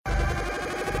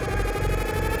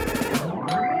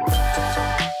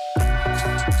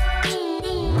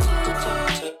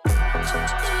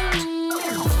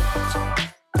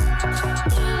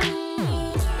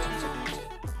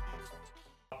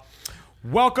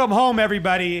Welcome home,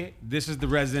 everybody. This is the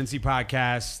Residency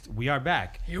Podcast. We are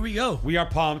back. Here we go. We are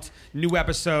pumped. New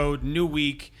episode, new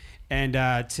week. And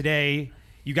today,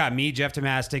 you got me, Jeff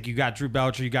Tomastic. You got Drew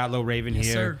Belcher. You got Lo Raven Yes,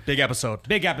 here. sir. Big episode.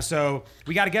 Big episode.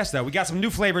 We got a guest, though. We got some new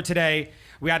flavor today.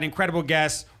 We got an incredible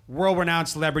guest, world-renowned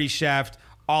celebrity chef,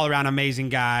 all-around amazing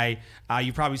guy.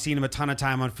 You've probably seen him a ton of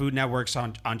time on Food Networks,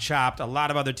 on Chopped, a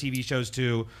lot of other TV shows,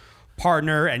 too.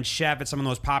 Partner and chef at some of the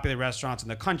most popular restaurants in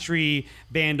the country,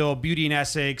 Vandal, Beauty in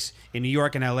Essex, in New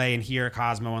York and LA, and here at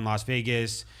Cosmo in Las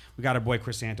Vegas. We got our boy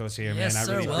Chris Santos here, Yes, man. I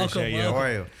sir. really Welcome, appreciate you. welcome. How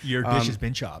are you? Your dish has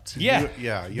been chopped.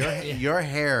 Yeah. Your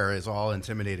hair is all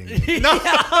intimidating.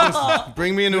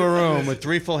 Bring me into a room with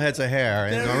 3 full heads of hair,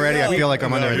 and already I feel like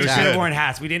I'm under We should have attack. worn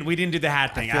hats. We didn't do the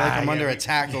hat thing. I feel like I'm under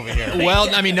attack over here.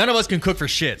 Well, I mean, none of us can cook for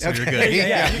shit, so you're good.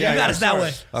 Yeah, you got us that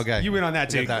way. Okay. You went on that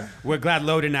too. Get that. We're glad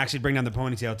Lo didn't actually bring down the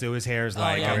ponytail too. His hair is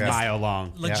like yeah. a mile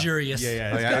long. Luxurious.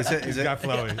 Yeah. Oh, yeah? He's got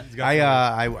flowy. He's got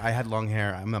I had long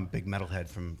hair. I'm a big metalhead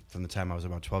from the time I was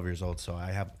about 12 years old. So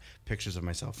I have pictures of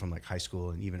myself from like high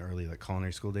school and even early like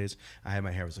culinary school days. I had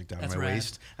my hair was like down That's to my rad.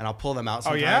 waist, and I'll pull them out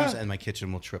sometimes, yeah? and my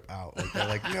kitchen will trip out. Like they're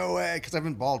like, no way, because I've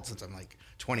been bald since I'm like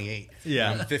 28.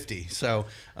 Yeah. and I'm 50. So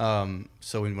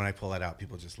when I pull that out,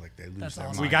 people just like they lose That's their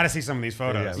awesome. mind. We got to see some of these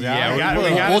photos. Yeah, we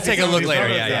gotta we'll see take a some of look these later.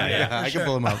 photos, Yeah. I can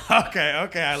pull them up.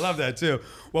 Okay, I love that too.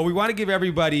 Well, we want to give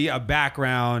everybody a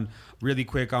background really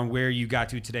quick on where you got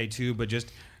to today too, but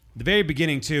just the very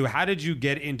beginning too. How did you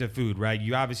get into food, right?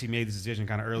 You obviously made this decision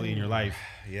kind of early in your life.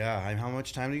 Yeah, how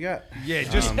much time do you got? Yeah,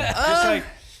 just like,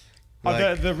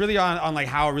 the really on like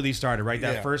how it really started, right?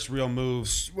 That Yeah. first real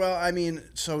move. Well, I mean,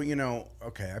 so,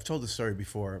 okay, I've told this story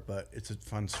before, but it's a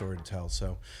fun story to tell.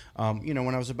 So, when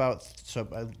I was I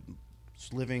was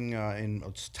living in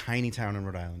a tiny town in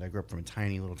Rhode Island. I grew up from a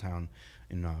tiny little town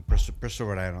in Bristol,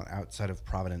 Rhode Island, outside of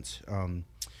Providence.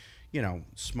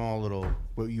 Small little,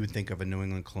 what you would think of a New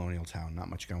England colonial town, not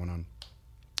much going on.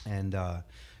 And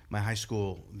my high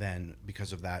school then,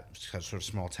 because of that sort of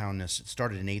small townness, it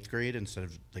started in 8th grade instead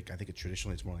of like, I think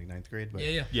traditionally it's more like 9th grade. But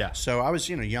Yeah. So I was,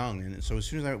 young, and so as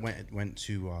soon as I went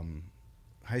to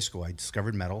high school, I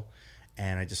discovered metal,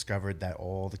 and I discovered that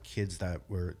all the kids that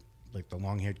were like the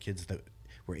long-haired kids that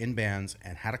were in bands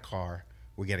and had a car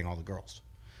were getting all the girls.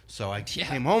 So I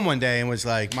came home one day and was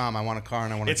like, "Mom, I want a car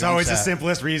and I want a jump set." It's always the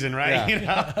simplest reason, right? Yeah. You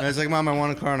know? And I was like, "Mom, I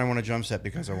want a car and I want a drum set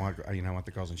because I want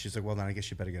the girls." And she's like, "Well, then I guess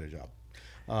you better get a job."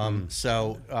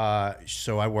 So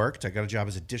I worked. I got a job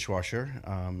as a dishwasher.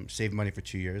 Saved money for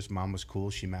 2 years. Mom was cool.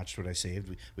 She matched what I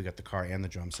saved. We got the car and the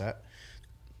drum set.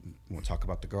 Won't talk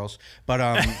about the girls, but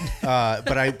I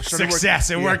started Success.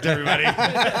 It worked, everybody.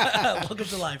 Welcome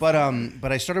to life.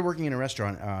 But I started working in a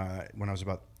restaurant when I was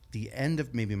about the end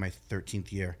of maybe my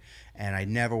 13th year, and I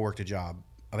never worked a job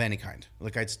of any kind.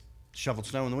 Like I'd shoveled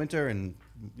snow in the winter and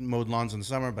mowed lawns in the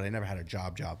summer, but I never had a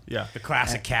job. Yeah. The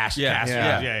classic cash. Yeah.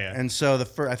 Yeah. And so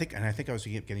I think I was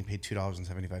getting paid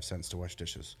 $2.75 to wash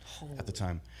dishes at the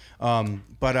time.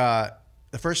 But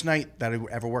the first night that I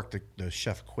ever worked, the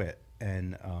chef quit.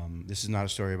 And this is not a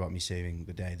story about me saving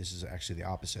the day. This is actually the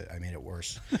opposite. I made it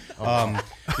worse.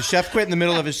 The chef quit in the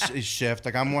middle of his shift.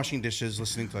 Like I'm washing dishes,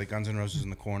 listening to like Guns N' Roses in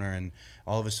the corner, and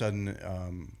all of a sudden,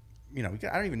 I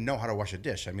don't even know how to wash a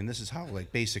dish. I mean, this is how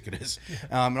like basic it is.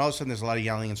 And all of a sudden, there's a lot of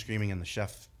yelling and screaming, and the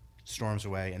chef storms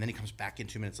away, and then he comes back in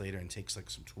 2 minutes later and takes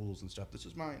like some tools and stuff. This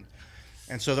is mine.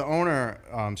 And so the owner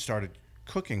started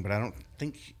cooking, but I don't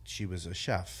think she was a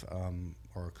chef.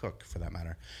 Or a cook, for that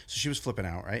matter. So she was flipping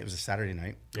out, right? It was a Saturday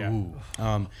night.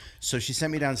 Yeah. So she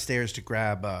sent me downstairs to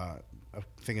grab a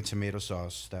thing of tomato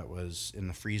sauce that was in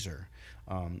the freezer.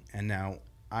 And now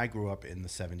I grew up in the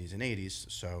 70s and 80s,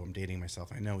 so I'm dating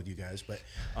myself, I know, with you guys. But,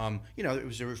 it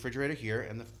was a refrigerator here,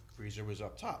 and the freezer was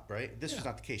up top, right? This was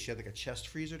not the case. She had like a chest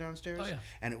freezer downstairs. Oh, yeah.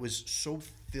 And it was so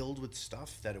filled with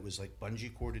stuff that it was like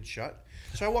bungee corded shut.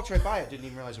 So I walked right by it, didn't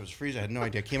even realize it was a freezer. I had no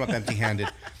idea. Came up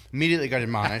empty-handed, immediately got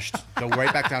admonished, go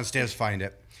right back downstairs, find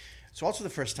it. It's also the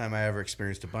first time I ever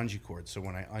experienced a bungee cord. So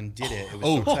when I undid it, it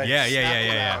was so tight.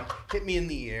 Yeah. Hit me in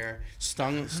the ear,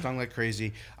 stung like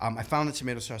crazy. I found the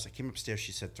tomato sauce. I came upstairs.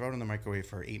 She said, throw it in the microwave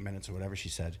for 8 minutes or whatever she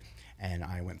said. And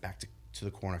I went back to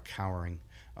the corner, cowering,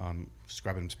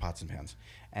 scrubbing pots and pans.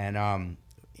 And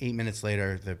 8 minutes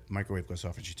later, the microwave goes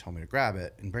off, and she told me to grab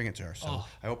it and bring it to her. So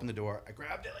I opened the door. I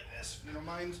grabbed it like this, if you don't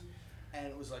mind. And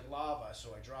it was like lava,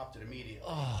 so I dropped it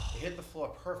immediately. It hit the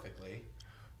floor perfectly.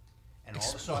 And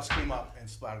all the sauce came up and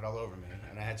splattered all over me,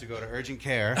 and I had to go to urgent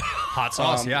care. Hot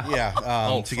sauce,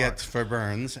 to get for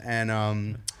burns, and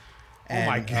oh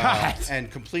my God.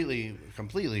 And completely,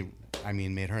 I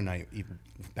mean, made her night even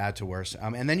bad to worse.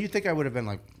 And then you'd think I would have been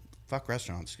like fuck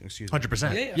restaurants. Excuse me.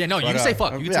 100%. Yeah. No, you But, can say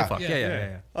fuck. You can yeah. say fuck.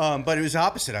 Yeah. But it was the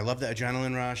opposite. I love the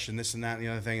adrenaline rush and this and that and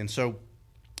the other thing. And so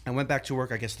I went back to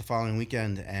work, I guess, the following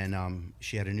weekend, and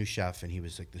she had a new chef, and he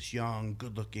was like this young,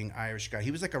 good-looking Irish guy.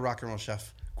 He was like a rock and roll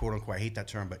chef, quote unquote. I hate that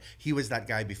term, but he was that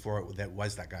guy before that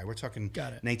was that guy. We're talking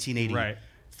Got it.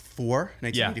 1984,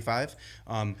 1985.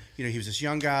 He was this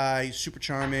young guy, super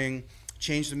charming.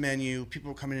 Changed the menu. People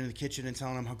were coming into the kitchen and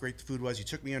telling him how great the food was. He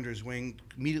took me under his wing.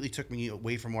 Immediately took me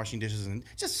away from washing dishes and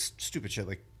just stupid shit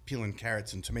like peeling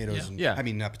carrots and tomatoes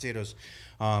potatoes.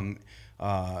 And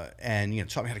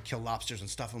taught me how to kill lobsters and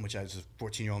stuff them, which I was a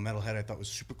 14-year-old metalhead. I thought was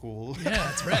super cool. Yeah,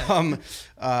 that's right.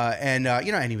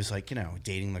 And he was like,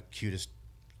 dating the cutest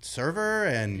server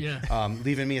and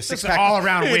leaving me a It's six-pack. all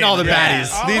around win. all the baddies.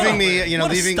 Leaving me,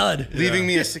 What a stud. leaving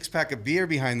me a six-pack of beer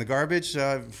behind the garbage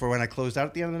for when I closed out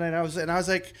at the end of the night. I was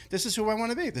like, this is who I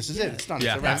want to be. This is it. It's done.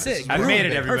 Yeah. It's a wrap. That's it. I made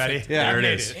it, everybody. Perfect. Yeah. I There it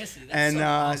made is. Yes, that's And so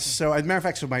awesome. so, as a matter of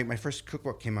fact, so my first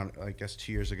cookbook came out, I guess,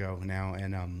 2 years ago now,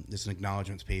 and there's an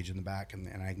acknowledgments page in the back, and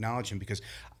I acknowledge him because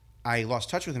I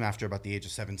lost touch with him after about the age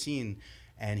of 17,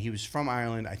 and he was from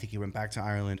Ireland. I think he went back to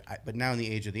Ireland, but now in the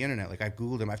age of the internet, like I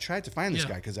Googled him. I've tried to find this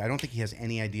guy because I don't think he has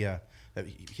any idea that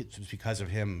it was because of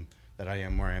him that I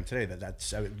am where I am today.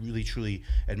 I really, truly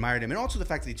admired him. And also the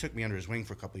fact that he took me under his wing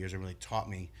for a couple of years and really taught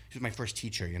me. He was my first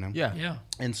teacher, Yeah. Yeah.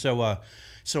 And so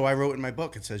so I wrote in my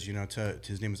book, it says,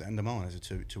 his name was Enda Mullen. I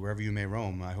said, to wherever you may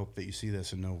roam, I hope that you see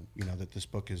this and know, that this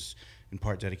book is in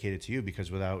part dedicated to you, because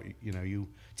without, you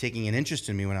taking an interest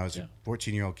in me when I was a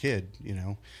 14-year-old kid,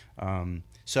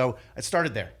 so it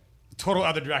started there. Total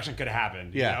other direction could have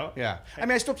happened. Yeah. I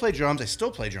mean, I still play drums. It's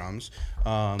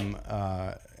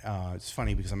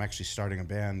funny because I'm actually starting a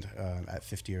band at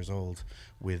 50 years old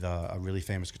with a really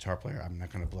famous guitar player. I'm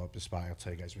not going to blow up the spot. I'll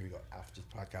tell you guys maybe after the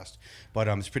podcast. But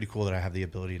it's pretty cool that I have the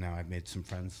ability now. I've made some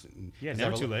friends. Yeah,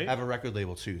 never too late. I have a record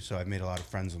label too, so I've made a lot of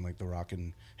friends in like the rock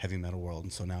and heavy metal world,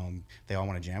 and so now they all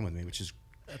want to jam with me, which is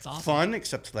That's awesome. fun,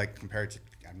 except like compared to.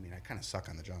 I mean, I kind of suck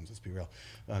on the drums. Let's be real,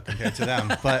 compared to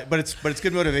them. but it's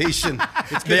good motivation.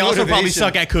 It's good They also probably motivation.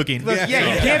 suck at cooking. Look, you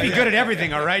can't be good at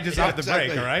everything, all right? Just off the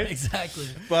break, all right? Exactly.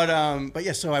 But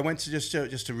yeah. So I went to just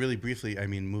to really briefly. I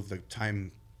mean, move the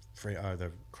time,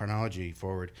 the chronology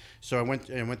forward. So I went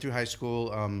through high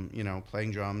school,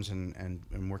 playing drums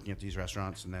and working at these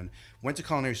restaurants, and then went to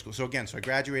culinary school. So I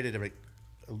graduated.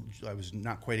 I was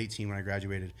not quite 18 when I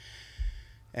graduated.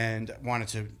 And wanted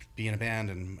to be in a band,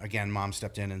 and again, Mom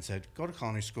stepped in and said, "Go to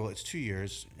culinary school. It's 2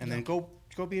 years, and then go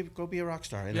be a rock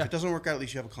star. And if it doesn't work out, at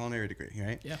least you have a culinary degree,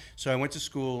 right?" Yeah. So I went to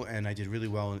school, and I did really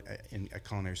well at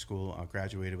culinary school.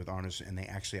 Graduated with honors, and they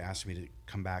actually asked me to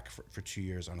come back for 2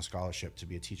 years on a scholarship to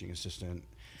be a teaching assistant.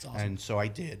 That's awesome. And so I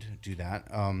did do that,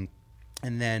 and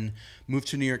then moved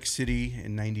to New York City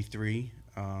in '93.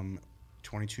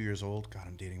 22 years old. God,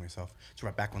 I'm dating myself. It's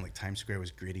right back when like Times Square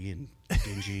was gritty and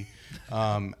dingy.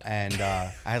 I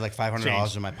had like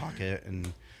 $500 in my pocket,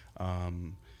 and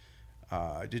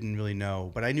I didn't really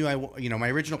know. But I knew my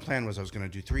original plan was I was going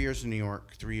to do 3 years in New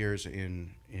York, 3 years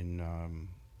in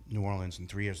New Orleans, and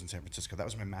 3 years in San Francisco. That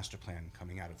was my master plan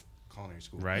coming out of culinary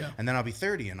school. Right. Yeah. And then I'll be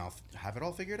 30 and I'll have it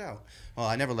all figured out. Well,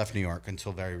 I never left New York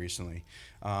until very recently.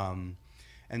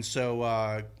 And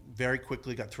so very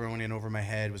quickly got thrown in over my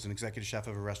head, was an executive chef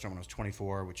of a restaurant when I was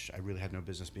 24, which I really had no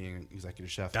business being an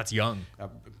executive chef. That's young.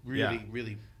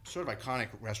 Really sort of iconic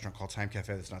restaurant called Time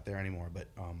Cafe that's not there anymore, but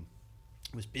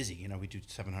it was busy. We do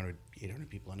 700, 800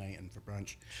 people a night and for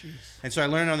brunch. Jeez. And so I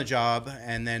learned on the job,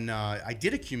 and then I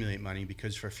did accumulate money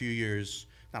because for a few years,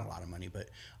 not a lot of money, but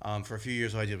for a few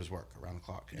years all I did was work around the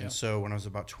clock. Yeah. And so when I was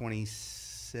about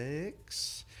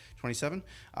 26, 27,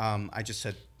 I just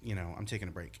said, I'm taking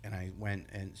a break. And I went,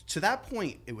 and to that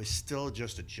point, it was still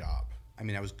just a job. I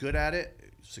mean, I was good at it,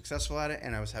 successful at it,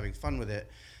 and I was having fun with it,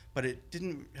 but it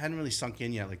hadn't really sunk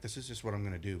in yet. Like, this is just what I'm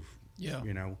going to do. Yeah.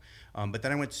 But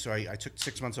then I took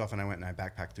 6 months off and I went and I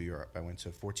backpacked through Europe. I went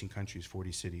to 14 countries,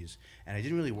 40 cities, and I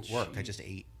didn't really work. I just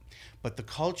ate. But the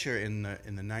culture in the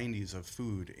 90s of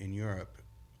food in Europe,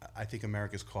 I think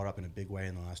America's caught up in a big way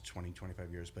in the last 20,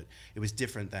 25 years, but it was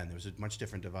different then. There was a much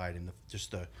different divide in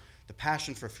the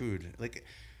passion for food. Like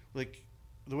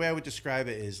the way I would describe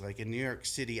it is like in New York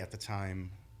City at the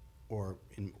time, or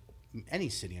in any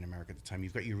city in America at the time,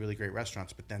 you've got your really great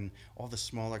restaurants, but then all the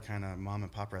smaller kind of mom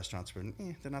and pop restaurants were,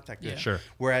 they're not that good. Yeah. Sure.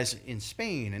 Whereas in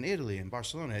Spain and Italy and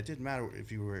Barcelona, it didn't matter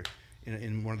if you were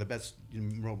in one of the best,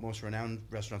 most renowned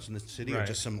restaurants in the city, or Right.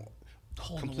 just some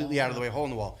Hole in the completely wall, out of the yeah. way hole in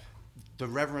the wall. The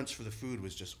reverence for the food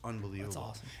was just unbelievable. That's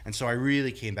awesome. And so I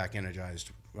really came back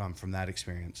energized from that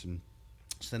experience. And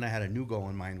so then I had a new goal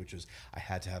in mind, which was I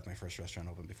had to have my first restaurant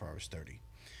open before I was 30.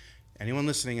 Anyone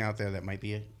listening out there that might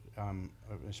be an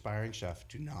aspiring chef,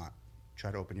 do not try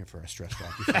to open your first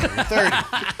restaurant before you're 30.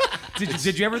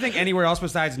 Did you ever think anywhere else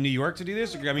besides New York to do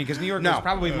this? I mean, because New York No. was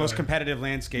probably the most competitive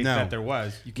landscape No. that there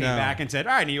was. You came No. back and said,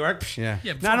 all right, New York, psh, Yeah.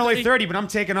 Yeah, not before only 30 30, but I'm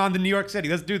taking on the New York City.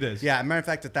 Let's do this. Yeah, matter of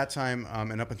fact, at that time,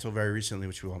 and up until very recently,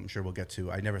 which I'm sure we'll get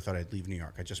to, I never thought I'd leave New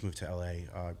York. I just moved to LA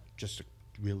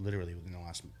literally within the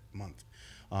last month,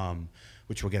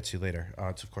 which we'll get to later.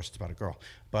 Of course, it's about a girl.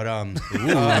 But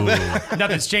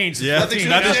Nothing's changed. Yeah. Nothing's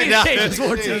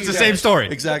It's the same story.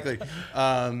 exactly.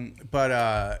 I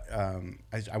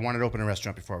wanted to open a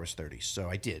restaurant before I was 30, so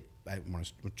I did. When I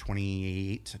was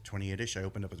 28-ish, I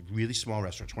opened up a really small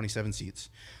restaurant, 27 seats,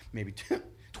 maybe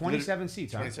 27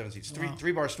 seats, huh? 27 seats,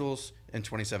 three bar stools and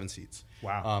 27 seats.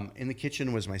 Wow. In the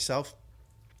kitchen was myself,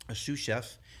 a sous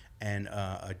chef, and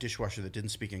a dishwasher that didn't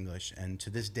speak English. And to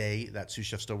this day, that sous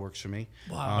chef still works for me.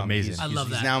 Wow. Amazing. I love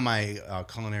He's that. now my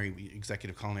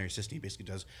executive culinary assistant. He basically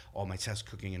does all my test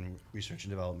cooking and research and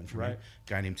development for me. Right. A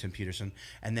guy named Tim Peterson.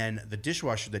 And then the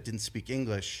dishwasher that didn't speak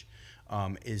English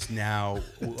is now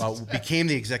became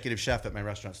the executive chef at my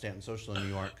restaurant, Stanton Social in New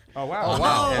York. Oh, wow.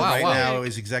 wow. And Wow, right wow. now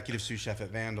is executive sous chef at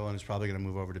Vandal, and is probably going to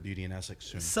move over to Beauty and Essex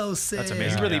soon. So sick. That's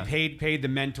amazing. You really Yeah. paid the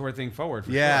mentor thing forward.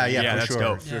 For Yeah, sure. yeah, Yeah, for that's sure,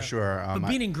 dope. for sure. But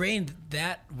being ingrained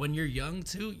that when you're young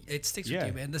too, it sticks Yeah. with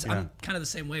you, man. Yeah. I'm kind of the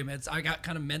same way, man. I got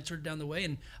kind of mentored down the way,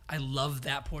 and I love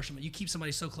that portion. You keep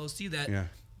somebody so close to you that Yeah.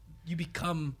 you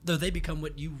become, though they become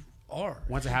what you are.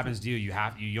 Once it happens to you,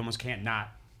 you almost can't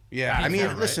not. Yeah, Paid I mean, for it,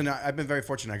 right? listen, I've been very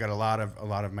fortunate. I got a lot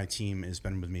of my team has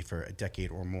been with me for a decade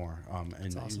or more,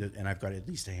 and I've got at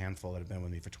least a handful that have been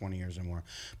with me for 20 years or more.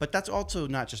 But that's also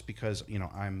not just because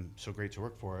I'm so great to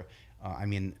work for. I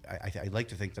mean, I like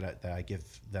to think that I give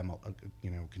them,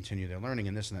 continue their learning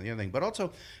and this and that and the other thing. But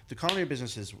also, the culinary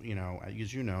business is,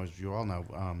 as you all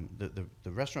know,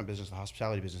 the restaurant business, the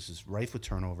hospitality business is rife with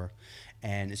turnover,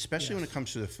 and especially when it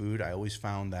comes to the food, I always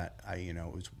found that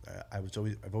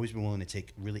I've always been willing to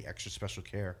take really extra special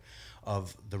care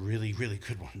of the really, really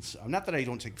good ones. Not that I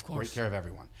don't take great care of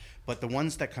everyone, but the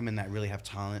ones that come in that really have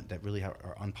talent, that really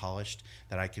are unpolished,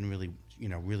 that I can really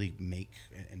make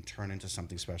and turn into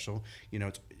something special.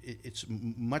 It's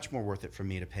much more worth it for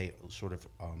me to pay sort of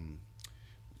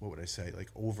what would I say,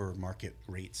 like over market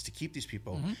rates to keep these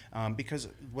people, because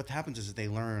what happens is that they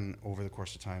learn over the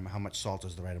course of time how much salt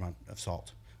is the right amount of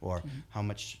salt, or how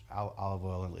much olive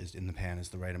oil is in the pan is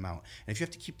the right amount. And if you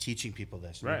have to keep teaching people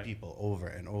this, Right. people over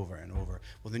and over and over,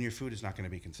 well, then your food is not going to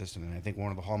be consistent. And I think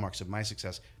one of the hallmarks of my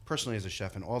success, personally as a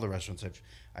chef, in all the restaurants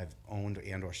I've owned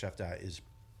and or chefed at, is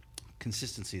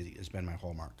consistency has been my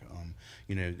hallmark.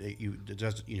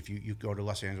 If you go to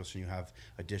Los Angeles and you have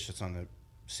a dish that's on the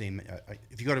same,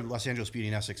 if you go to Los Angeles Beauty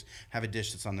and Essex, have a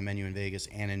dish that's on the menu in Vegas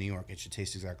and in New York, it should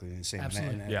taste exactly the same.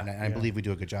 Absolutely. And I believe we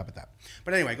do a good job at that.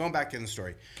 But anyway, going back to the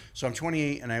story. So I'm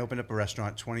 28 and I opened up a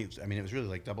restaurant. It was really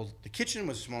like double. The kitchen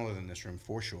was smaller than this room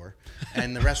for sure,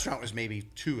 and the restaurant was maybe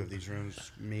 2 of these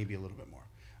rooms, maybe a little bit more.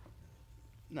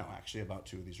 No, actually, about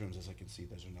 2 of these rooms. As I can see,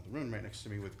 there's another room right next to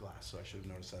me with glass, so I should have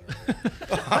noticed that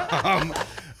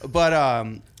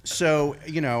earlier. So,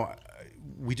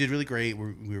 we did really great.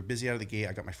 We were busy out of the gate.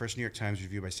 I got my first New York Times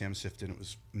review by Sam Sifton. It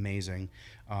was amazing.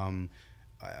 But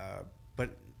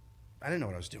I didn't know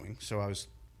what I was doing, so I was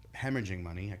hemorrhaging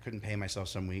money. I couldn't pay myself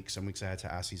some weeks. Some weeks I had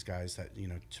to ask these guys that,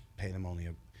 to pay them only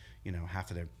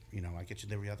half of their, I get you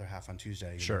the other half on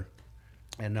Tuesday. Sure.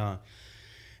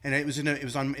 And it was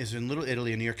in Little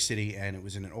Italy in New York City, and it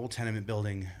was in an old tenement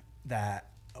building that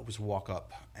was walk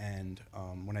up. And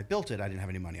when I built it, I didn't have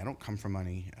any money. I don't come from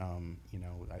money.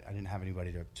 I didn't have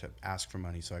anybody to ask for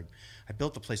money. So I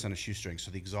built the place on a shoestring. So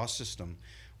the exhaust system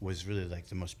was really like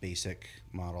the most basic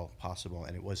model possible,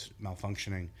 and it was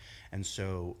malfunctioning. And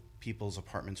so people's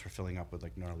apartments were filling up with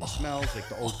like gnarly smells, like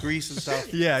the old grease and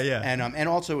stuff. Yeah, yeah. And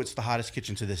also it's the hottest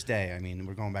kitchen to this day. I mean,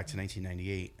 we're going back to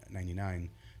 1998, 99,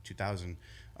 2000.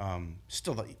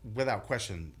 Still, without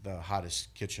question, the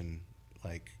hottest kitchen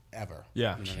like ever.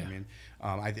 Yeah. You know what I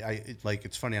mean?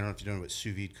 It's funny. I don't know if you know what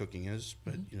sous vide cooking is,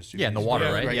 but sous Yeah, in vide the is-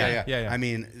 water, right? Yeah. I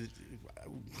mean,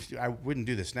 I wouldn't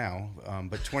do this now,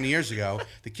 but 20 years ago,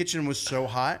 the kitchen was so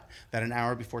hot that an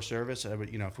hour before service, I would,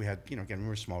 if we had, again, we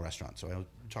were a small restaurant, so I was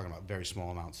talking about very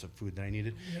small amounts of food that I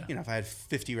needed. Yeah. If I had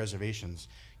 50 reservations,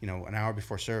 an hour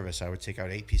before service, I would take out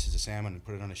 8 pieces of salmon and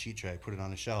put it on a sheet tray, put it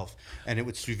on a shelf, and it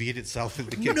would sous vide itself in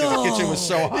the kitchen. No! The kitchen was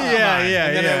so hot. Yeah, yeah,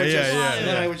 And then I would yeah, just, yeah, And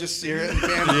then yeah. I would just sear it in the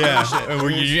pan. and Yeah,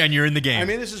 finish it. and you're in the game. I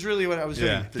mean, this is really what I was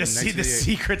Yeah. doing. The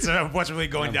secrets of what's really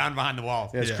going down behind the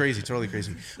walls. Yeah, it's crazy, totally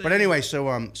crazy. But anyway, so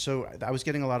I was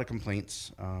getting a lot of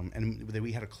complaints, and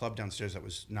we had a club downstairs that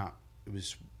was not.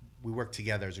 We worked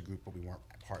together as a group, but we weren't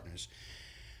partners.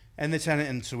 And the tenant,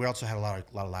 and so we also had a lot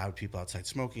of loud people outside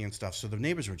smoking and stuff. So the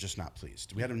neighbors were just not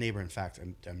pleased. We had a neighbor, in fact,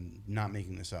 I'm not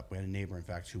making this up. We had a neighbor, in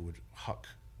fact, who would huck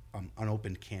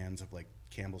unopened cans of like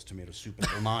Campbell's tomato soup at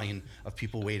the line of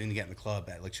people waiting to get in the club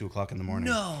at like 2:00 in the morning.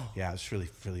 No. Yeah, it's really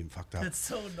fucked up. That's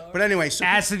so dark. But anyway, so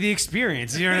Adds to the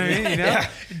experience. You know what I mean? You know?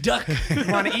 Duck.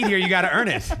 You want to eat here, you got to earn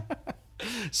it.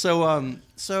 so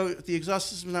the exhaust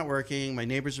system's not working. My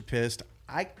neighbors are pissed.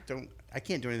 I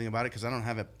can't do anything about it because I don't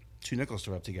have two nickels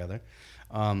to rub together.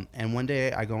 And one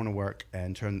day I go into work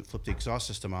and flip the exhaust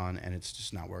system on, and it's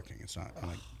just not working. It's not.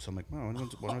 I'm like, well,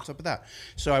 what's up with that?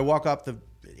 So I walk up the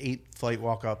 8th flight,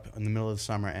 walk up in the middle of the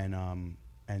summer,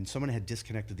 and someone had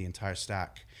disconnected the entire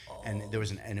stack, and it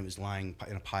was lying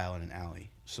in a pile in an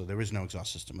alley. So there was no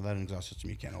exhaust system. Without an exhaust system,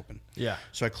 you can't open. Yeah.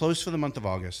 So I closed for the month of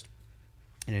August.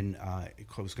 And it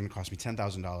was going to cost me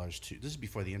 $10,000 to. This is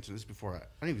before the internet. This is before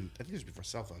I think this was before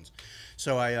cell phones.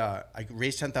 So I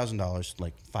raised $10,000,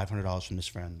 like $500 from this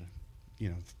friend. You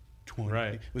know, 20.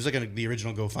 Right. It was like the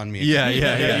original GoFundMe. Yeah.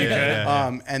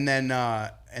 And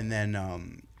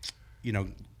then you know,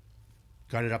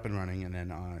 got it up and running. And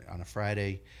then on a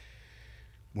Friday,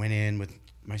 went in with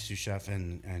my sous chef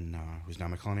and who's now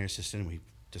my culinary assistant. We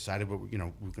decided we're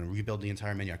going to rebuild the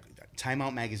entire menu. Time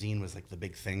Out magazine was like the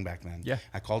big thing back then. Yeah.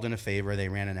 I called in a favor. They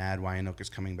ran an ad. Wyandotte is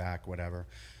coming back, whatever.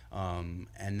 And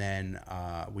then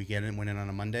went in on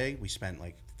a Monday. We spent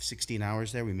like 16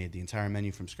 hours there. We made the entire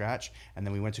menu from scratch. And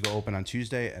then we went to go open on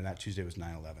Tuesday, and that Tuesday was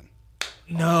 9/11.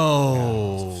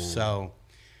 No. So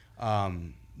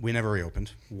we never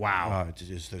reopened. Wow.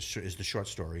 Is the short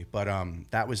story. But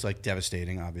that was like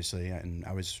devastating, obviously. And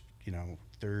I was,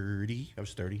 30. I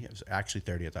was 30. I was actually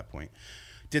 30 at that point.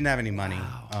 Didn't have any money.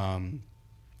 Wow.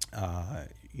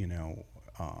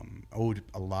 Owed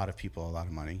a lot of people a lot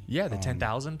of money. Yeah, the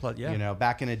 10,000 plus. Yeah.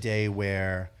 Back in a day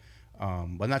where,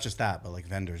 well, not just that, but like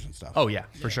vendors and stuff. Oh yeah,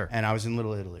 for sure. And I was in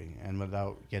Little Italy, and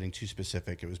without getting too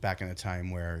specific, it was back in a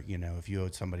time where if you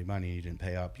owed somebody money, you didn't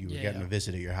pay up, you were getting a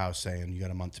visit at your house saying you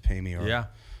got a month to pay me, or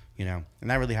and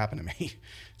that really happened to me.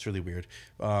 It's really weird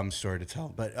story to tell,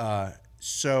 but.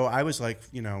 So I was like,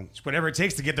 It's whatever it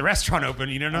takes to get the restaurant open.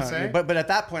 You know what I'm saying? But at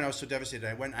that point, I was so devastated.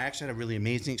 I actually had a really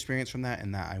amazing experience from that,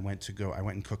 and that I went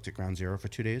and cooked at Ground Zero for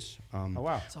 2 days. Oh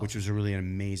wow! Which was a really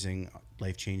amazing,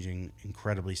 life-changing,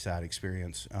 incredibly sad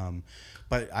experience.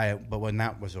 But when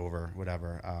that was over,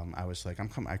 whatever, I was like,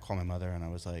 I called my mother, and I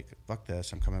was like, fuck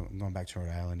this, I'm going back to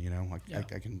Rhode Island.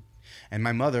 I can. And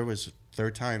my mother was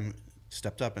third time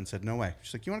stepped up and said, no way.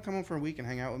 She's like, you want to come home for a week and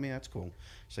hang out with me? That's cool.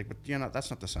 She's like, but that's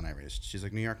not the son I raised. She's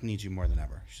like, New York needs you more than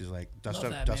ever. She's like, dust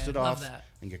it off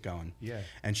and get going. Yeah.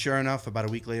 And sure enough, about a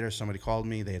week later, somebody called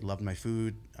me. They had loved my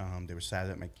food. They were sad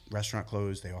that my restaurant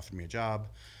closed. They offered me a job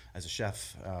as a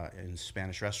chef in a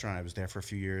Spanish restaurant. I was there for a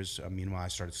few years. Meanwhile, I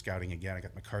started scouting again. I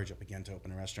got my courage up again to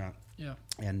open a restaurant. Yeah.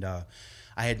 And I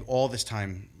had all this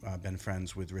time been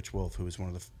friends with Rich Wolf, who was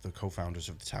one of the co-founders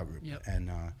of the Tao Group. Yep. And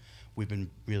we've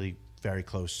been really very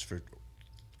close for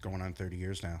going on 30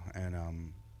 years now. And,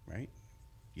 right?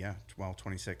 Yeah,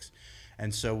 26.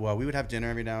 And so we would have dinner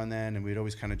every now and then, and we'd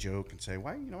always kind of joke and say,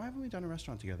 why, why haven't we done a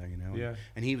restaurant together, Yeah.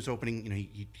 And he was opening,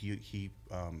 he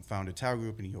founded Tao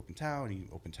Group, and he opened Tao, and he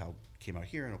opened Tao, came out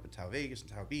here and opened Tao Vegas and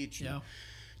Tao Beach. Yeah. And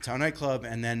Tao Nightclub.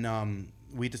 And then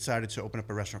we decided to open up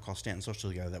a restaurant called Stanton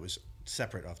Social together that was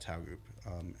separate of Tao Group.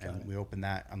 And we opened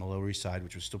that on the Lower East Side,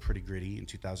 which was still pretty gritty, in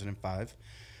 2005.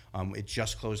 It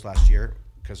just closed last year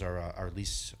because our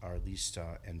lease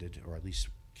ended, or our lease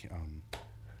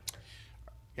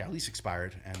lease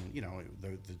expired, and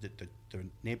the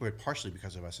neighborhood, partially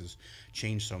because of us, has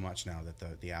changed so much now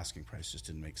that the asking price just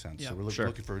didn't make sense. Yeah. So we're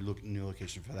looking for a new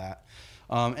location for that.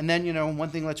 And then one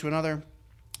thing led to another.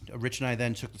 Rich and I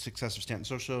then took the success of Stanton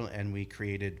Social, and we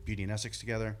created Beauty and Essex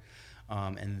together.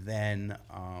 And then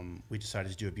we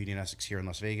decided to do a Beauty and Essex here in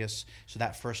Las Vegas. So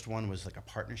that first one was like a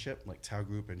partnership, like Tao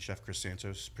Group and Chef Chris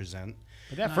Santos present.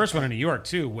 But that first one in New York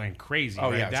too went crazy.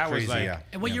 Oh, right? yeah, it was that crazy, was like. yeah.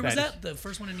 And what year was that? The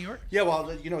first one in New York? Yeah,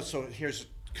 well, so here's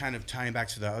kind of tying back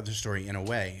to the other story in a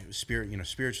way,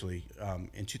 spiritually.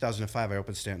 In 2005, I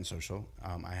opened Stanton Social.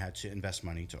 I had to invest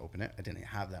money to open it. I didn't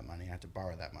have that money. I had to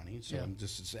borrow that money. So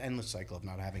it's an endless cycle of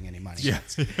not having any money. Yeah.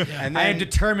 And then, I am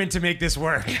determined to make this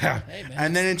work. Yeah. Hey, man.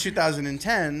 And then in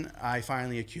 2010, I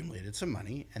finally accumulated some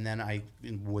money, and then I,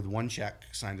 with one check,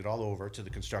 signed it all over to the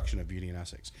construction of Beauty and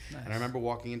Essex. Nice. And I remember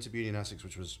walking into Beauty and Essex,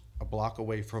 which was a block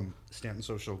away from Stanton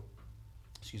Social.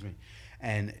 Excuse me.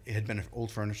 and it had been an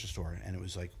old furniture store, and it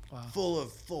was like full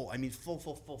of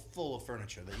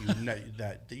furniture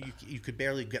that you could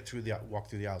barely walk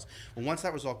through the aisles. Well, once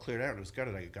that was all cleared out and it was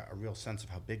gutted, I got a real sense of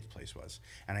how big the place was,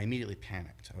 and I immediately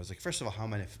panicked. I was like, first of all, how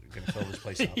am I going to fill this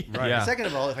place up? Right. Yeah. Second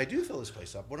of all, if I do fill this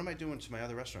place up, what am I doing to my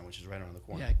other restaurant, which is right around the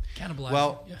corner? Yeah, cannibalizing.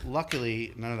 Well,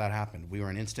 luckily, none of that happened. We were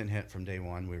an instant hit from day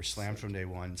one. We were slammed from day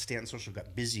one. Stanton Social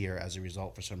got busier as a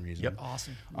result for some reason. Yep.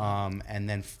 Awesome. And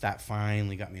then that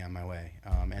finally got me on my way.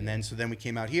 Then we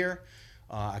came out here.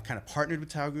 I kind of partnered with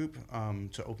Tao Group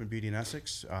to open Beauty in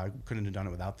Essex. I couldn't have done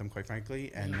it without them, quite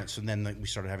frankly. And so then we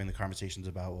started having the conversations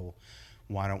about, well,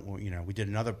 why don't we did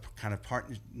another kind of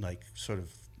partner, like sort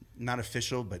of not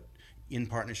official, but in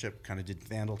partnership, kind of did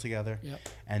Vandal together. Yep.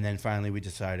 And then finally we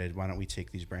decided, why don't we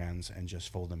take these brands and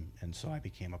just fold them? And so I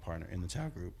became a partner in the Tao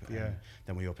Group. Yeah. And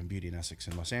then we opened Beauty in Essex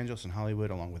in Los Angeles and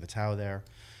Hollywood, along with a Tao there.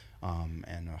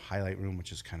 And a highlight room,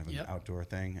 which is kind of an outdoor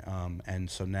thing. And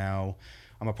so now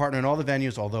I'm a partner in all the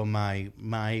venues, although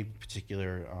my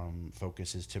particular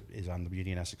focus is on the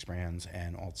Beauty and Essex brands,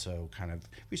 and also kind of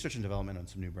research and development on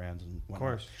some new brands and whatnot.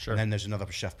 Of course, sure. And then there's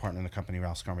another chef partner in the company,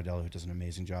 Ralph Scarmadello, who does an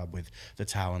amazing job with the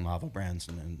Tao and Lava brands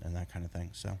and that kind of thing.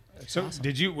 So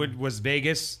awesome. Was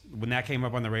Vegas, when that came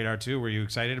up on the radar too, were you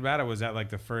excited about it? Was that like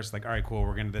the first, like, all right,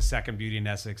 cool, the second Beauty in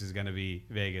Essex is going to be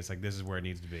Vegas. Like, this is where it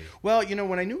needs to be. Well,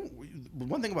 when I knew,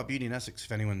 one thing about Beauty in Essex,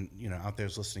 if anyone out there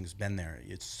is listening has been there,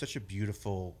 it's such a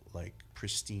beautiful, like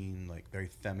pristine, like very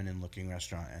feminine looking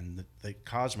restaurant, and the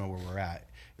Cosmo where we're at,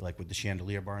 like with the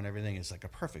chandelier bar and everything, is like a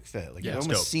perfect fit. Like it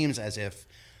almost seems as if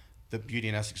the Beauty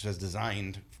in Essex was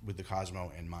designed with the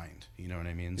Cosmo in mind. You know what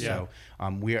I mean? Yeah.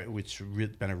 So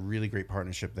it's been a really great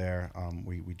partnership there.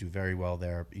 We do very well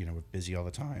there. We're busy all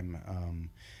the time,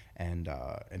 and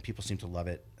people seem to love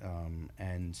it.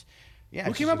 And yeah,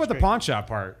 Who came up with the pawn shop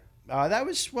part? That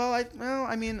was I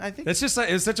think It's just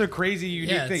it's such a crazy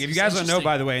unique thing. If you guys don't know,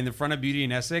 by the way, in the front of Beauty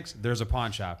in Essex, there's a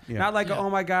pawn shop. Yeah. Not like oh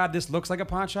my god, this looks like a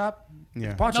pawn shop.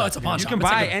 Yeah, it's a pawn shop. It's a pawn shop.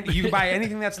 You can buy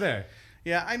anything that's there.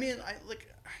 Yeah, I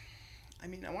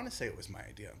want to say it was my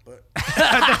idea, but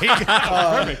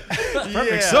perfect.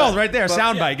 Sold right there.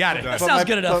 Soundbite, got it. That sounds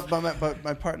good enough. But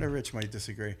my partner Rich might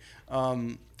disagree,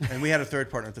 and we had a third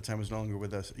partner at the time who was no longer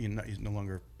with us. He's no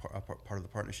longer part of the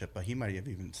partnership, but he might have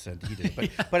even said he did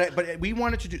it. But we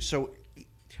wanted to do so.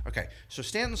 Okay, so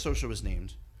Stanton Social was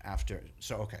named after.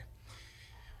 So okay.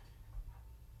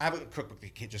 I have a cookbook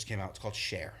that just came out. It's called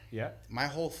Share. Yeah. My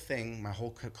whole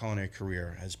culinary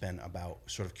career has been about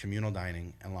sort of communal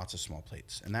dining and lots of small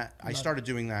plates. And I started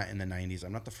doing that in the 90s.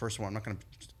 I'm not the first one.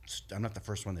 I'm not the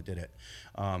first one that did it.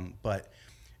 But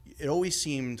it always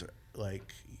seemed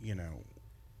like,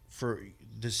 for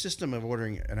the system of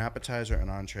ordering an appetizer, an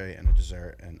entree, and a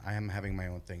dessert, and I am having my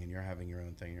own thing, and you're having your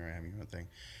own thing, you're having your own thing.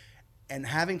 And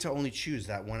having to only choose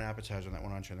that one appetizer and that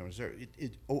one entree and that one dessert,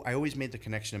 I always made the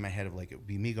connection in my head of like it would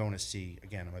be me going to see,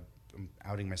 again, I'm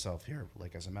outing myself here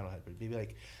like as a metalhead, but it'd be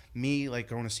like me like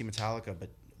going to see Metallica, but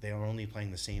they are only playing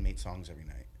the same 8 songs every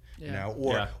night.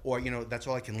 Or that's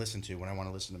all I can listen to when I want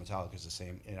to listen to Metallica is the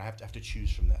same, and I have to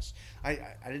choose from this. I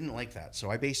didn't like that, so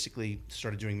I basically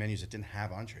started doing menus that didn't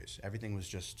have entrees. Everything was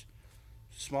just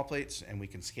small plates, and we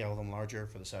can scale them larger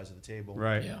for the size of the table.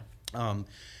 Right. Yeah.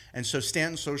 And so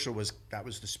Stanton Social was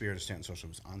the spirit of Stanton Social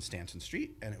was on Stanton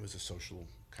Street, and it was a social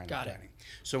kind of dining.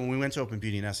 So when we went to open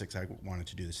Beauty in Essex, I wanted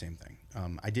to do the same thing.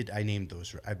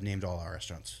 I've named all our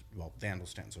restaurants. Well, Vandal,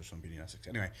 Stanton Social, and Beauty in Essex.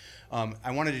 Anyway,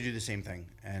 I wanted to do the same thing,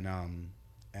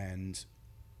 and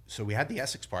so we had the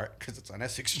Essex part because it's on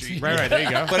Essex Street. Right. There you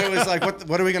go. But it was like,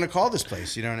 what are we going to call this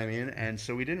place? You know what I mean? And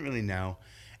so we didn't really know.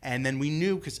 And then we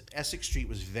knew because Essex Street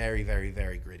was very, very,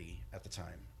 very gritty at the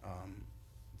time.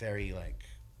 Very like,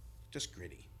 just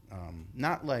gritty.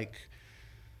 Not like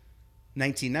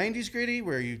 1990s gritty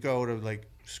where you go to like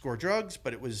score drugs,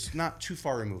 but it was not too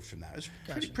far removed from that.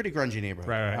 It was pretty grungy neighborhood.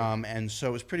 Right. And so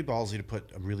it was pretty ballsy to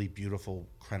put a really beautiful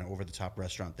kind of over-the-top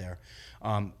restaurant there.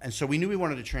 And so we knew we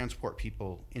wanted to transport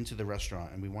people into the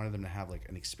restaurant, and we wanted them to have like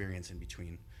an experience in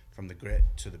between, from the grit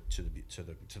to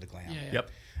the glam. Yeah. Yep.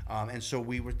 And so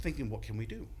we were thinking, what can we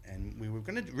do? And we were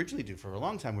going to originally do, for a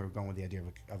long time, we were going with the idea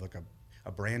of like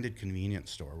a branded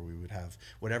convenience store where we would have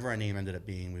whatever our name ended up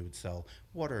being. We would sell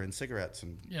water and cigarettes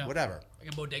and whatever.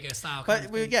 Like a bodega style.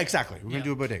 But exactly. We're going to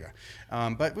do a bodega.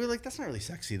 But we were like, that's not really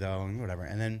sexy though, and whatever.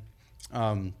 And then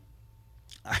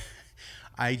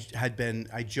I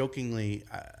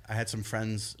had some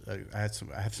friends. I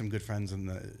have some good friends in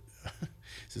the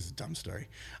this is a dumb story.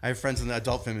 I have friends in the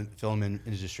adult film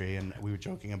industry, and we were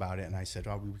joking about it. And I said,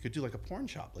 "Oh, we could do like a porn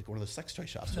shop, like one of those sex toy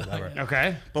shops, or whatever."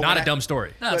 Okay. But Not a dumb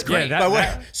story. No, it's great.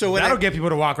 That'll get people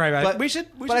to walk right by. But We should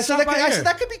I said stop by I here. said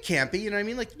that could be campy. You know what I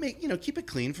mean? Like, keep it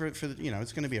clean for the,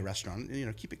 it's going to be a restaurant.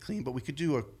 Keep it clean. But we could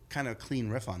do a kind of clean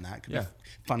riff on that. It could be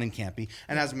fun and campy.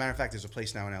 And as a matter of fact, there's a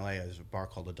place now in LA, there's a bar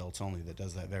called Adults Only that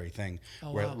does that very thing,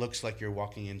 where it looks like you're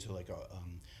walking into like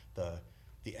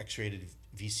the X-rated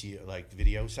VC like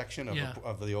video section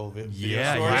of the old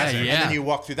video stores. And then you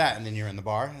walk through that, and then you're in the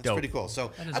bar. It's pretty cool.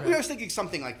 So I was thinking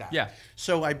something like that. Yeah.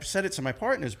 So I said it to my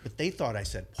partners, but they thought I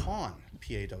said pawn.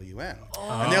 P-A-W-N.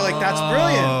 And they're like, that's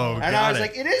brilliant. And I was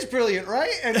like, it is brilliant,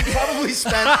 right? And we probably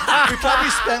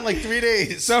spent like 3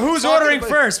 days. So who's ordering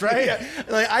first, right? Yeah.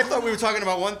 Like, I thought we were talking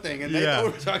about one thing, and they thought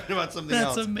we were talking about something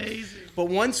else. That's amazing. But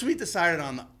once we decided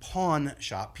on the pawn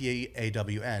shop,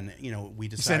 P-A-W-N, we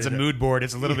decided. Sense a mood board.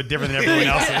 It's a little bit different than everyone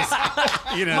else's.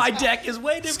 My deck is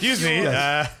way different. Excuse me.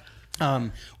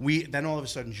 Then all of a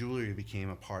sudden, jewelry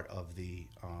became a part of the.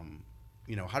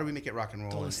 How do we make it rock and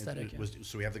roll? Total aesthetic,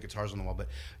 So we have the guitars on the wall, but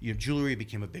jewelry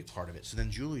became a big part of it. So then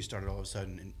jewelry started all of a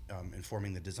sudden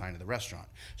informing the design of the restaurant.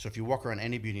 So if you walk around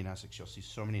any Beauty in Essex, you'll see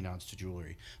so many nods to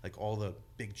jewelry. Like all the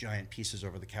big giant pieces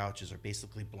over the couches are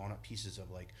basically blown up pieces of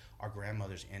like our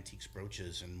grandmother's antiques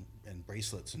brooches and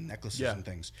bracelets and necklaces and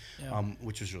things,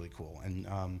 which was really cool. And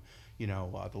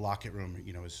the locket room,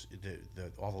 is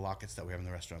all the lockets that we have in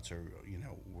the restaurants are,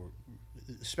 were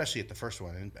especially at the first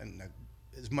one and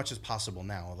as much as possible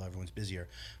now, although everyone's busier,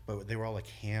 but they were all like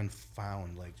hand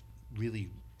found, like really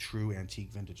true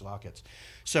antique vintage lockets.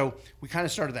 So we kind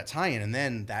of started that tie-in, and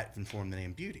then that informed the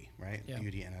name Beauty, right? Yeah.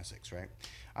 Beauty in Essex, right?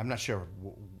 I'm not sure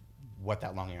what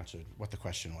that long answer, what the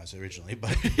question was originally,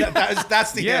 but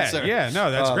that's the answer. Yeah,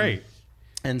 no, that's great.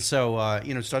 And so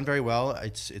it's done very well.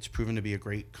 It's proven to be a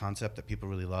great concept that people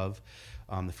really love.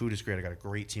 The food is great. I got a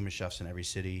great team of chefs in every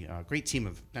city. Great team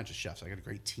of not just chefs. I got a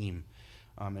great team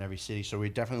in every city. So we're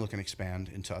definitely looking to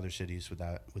expand into other cities with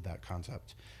that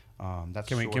concept.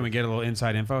 Can we get a little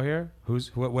inside info here?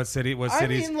 What cities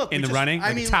in the running?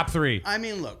 Top 3. I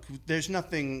mean, look, there's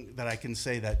nothing that I can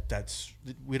say that's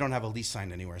we don't have a lease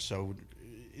signed anywhere. So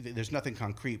there's nothing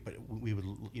concrete, but we would,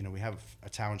 we have a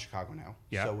town in Chicago now.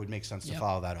 Yeah. So it would make sense to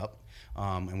follow that up.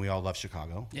 And we all love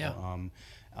Chicago. Yeah.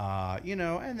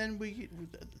 And then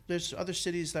there's other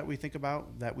cities that we think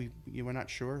about that we're not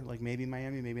sure, like maybe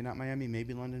Miami, maybe not Miami,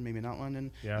 maybe London, maybe not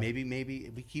London. Yeah. Maybe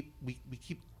we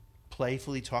keep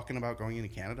playfully talking about going into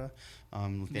Canada,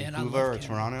 Vancouver or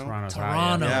Toronto.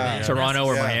 Toronto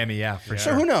or Miami, for sure.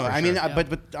 So who knows? For I mean,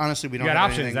 but honestly, we don't got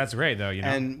have options. anything. That's great, though.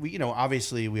 And we,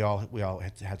 obviously, we all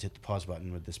had to hit the pause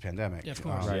button with this pandemic. Yeah, of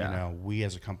course. We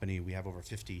as a company, we have over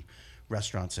 50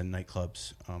 restaurants and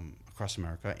nightclubs across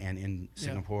America and in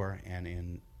Singapore and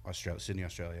in Sydney,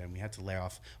 Australia, and we had to lay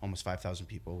off almost 5,000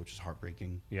 people, which is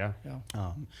heartbreaking. Yeah.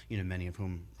 Many of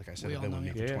whom, like I said, have been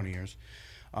with me for 20 years.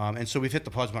 And so we've hit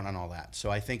the pause button on all that. So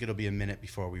I think it'll be a minute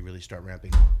before we really start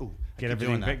ramping. Get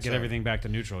everything back to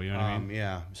neutral. You know what I mean?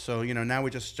 Yeah. So now we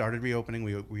just started reopening.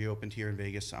 We reopened here in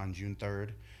Vegas on June 3rd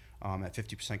at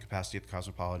 50% capacity at the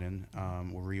Cosmopolitan.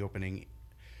 We're reopening.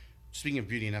 Speaking of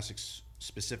Beauty in Essex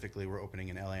specifically, we're opening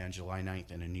in LA on July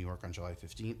 9th and in New York on July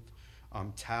 15th.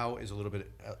 Tao is a little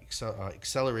bit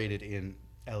accelerated in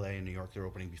LA and New York. They're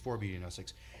opening before Beauty in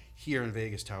Essex. Here in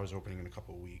Vegas, Tao is opening in a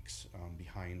couple of weeks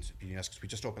behind Beauty in Essex. We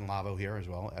just opened Lavo here as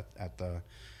well at the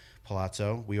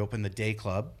Palazzo. We opened the Day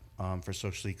Club for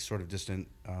socially sort of distant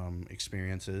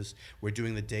experiences. We're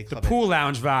doing the Day Club. The pool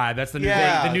lounge vibe. That's the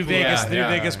new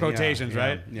Vegas quotations,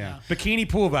 right? Yeah. Bikini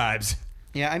pool vibes.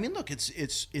 Yeah, I mean, look,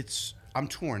 it's I'm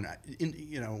torn.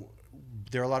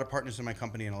 There are a lot of partners in my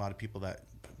company and a lot of people that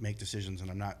make decisions,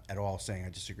 and I'm not at all saying I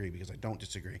disagree because I don't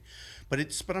disagree. But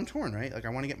I'm torn, right? Like I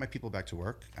want to get my people back to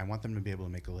work. I want them to be able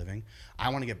to make a living. I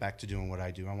want to get back to doing what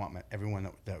I do. I want everyone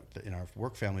that in our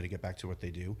work family to get back to what they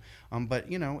do. But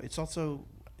it's also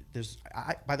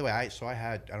by the way, I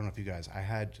don't know if you guys, I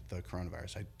had the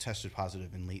coronavirus. I tested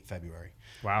positive in late February.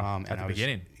 Wow. At the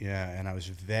beginning. Yeah, and I was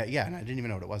and I didn't even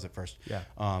know what it was at first. Yeah.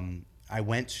 I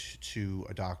went to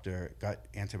a doctor, got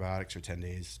antibiotics for 10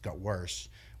 days, got worse,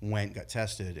 got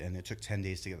tested, and it took 10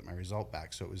 days to get my result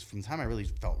back. So it was from the time I really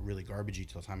felt really garbagey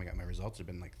till the time I got my results, it had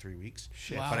been like 3 weeks.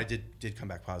 Shit. Wow. But I did come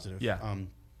back positive. Yeah.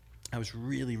 I was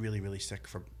really, really, really sick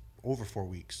for over 4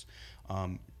 weeks.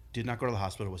 Did not go to the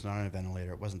hospital, was not on a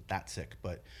ventilator. It wasn't that sick,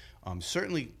 but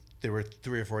certainly there were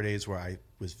 3 or 4 days where I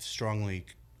was strongly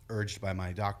urged by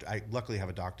my doctor. I luckily have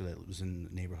a doctor that was in the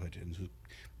neighborhood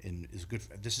and is good.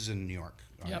 This is in New York.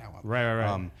 Now.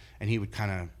 Right. And he would kind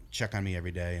of check on me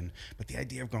every day. But the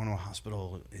idea of going to a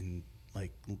hospital in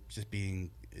like just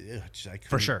being.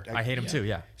 For sure, I hate them too.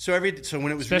 Yeah. So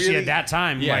when it was especially really, at that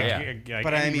time,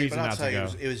 but I mean, I'll tell you,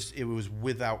 go. it was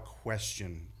without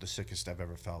question the sickest I've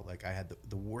ever felt. Like I had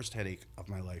the worst headache of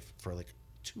my life for like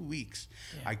 2 weeks.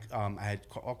 Yeah. I had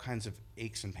all kinds of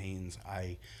aches and pains.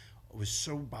 I was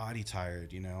so body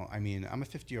tired, you know. I mean, I'm a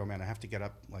 50-year-old man. I have to get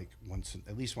up like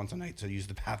at least once a night to use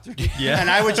the bathroom. Yeah. And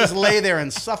I would just lay there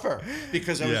and suffer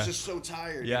because I was just so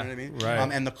tired. You know what I mean?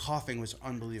 Right. And the coughing was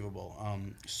unbelievable.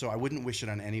 So I wouldn't wish it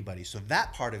on anybody. So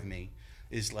that part of me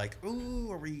is like, ooh,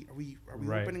 are we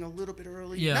opening a little bit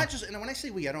early? Yeah. Not just, and when I say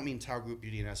we, I don't mean Tower Group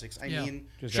Beauty and Essex. I mean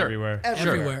just everywhere.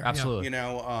 Everywhere. Absolutely. You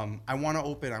know, I want to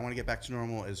open. I want to get back to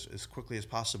normal as quickly as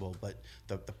possible. But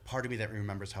the part of me that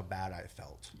remembers how bad I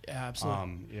felt. Yeah,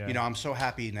 absolutely. You know, I'm so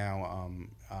happy now.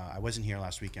 I wasn't here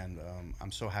last weekend.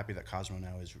 I'm so happy that Cosmo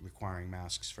now is requiring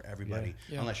masks for everybody,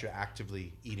 unless you're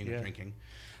actively eating or drinking.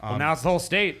 Well, now it's the whole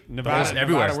state, Nevada,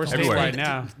 everywhere. We're Everywhere. statewide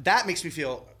now. That makes me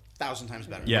feel 1,000 times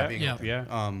better. Yeah. Being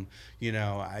open. You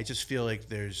know, I just feel like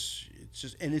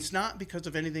it's not because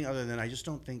of anything other than I just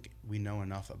don't think we know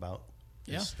enough about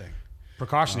this thing.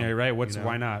 Precautionary, right?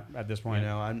 Why not at this point? You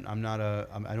know, I'm not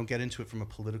I don't get into it from a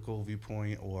political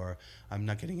viewpoint, or I'm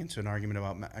not getting into an argument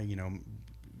about, you know,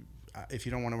 if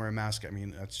you don't want to wear a mask, I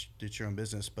mean, it's your own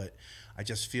business. But I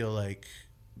just feel like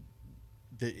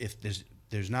if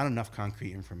there's not enough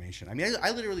concrete information. I mean,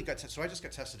 I literally got tested. So I just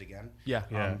got tested again.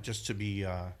 Yeah. Just to be,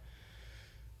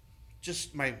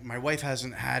 my wife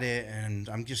hasn't had it, and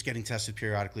I'm just getting tested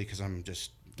periodically because I'm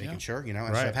just making sure, you know.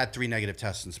 And so I've had 3 negative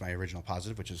tests since my original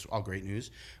positive, which is all great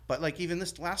news. But like even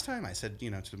this last time, I said, you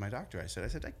know, to my doctor, I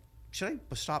said, should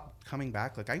I stop coming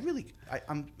back? Like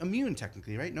I'm immune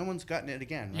technically, right? No one's gotten it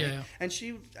again, right? Yeah. And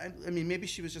I mean, maybe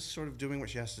she was just sort of doing what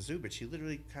she has to do, but she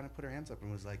literally kind of put her hands up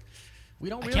and was like, we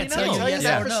don't I really can't know. tell you yes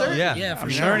that or for no. certain. Yeah, for I'm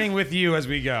sure. learning with you as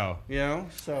we go. You know,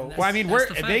 so Well, I mean, that's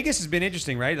the fact. Vegas has been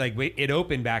interesting, right? Like it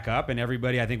opened back up, and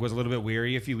everybody I think was a little bit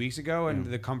weary a few weeks ago, and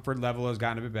the comfort level has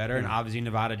gotten a bit better. And obviously,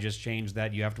 Nevada just changed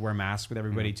that you have to wear masks with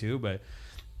everybody too. But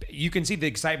you can see the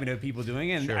excitement of people doing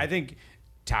it, and I think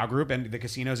Tao Group and the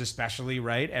casinos especially,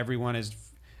 right? Everyone is.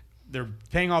 They're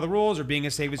paying all the rules, or being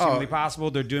as safe as humanly possible.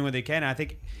 They're doing what they can. And I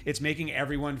think it's making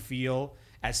everyone feel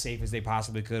as safe as they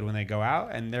possibly could when they go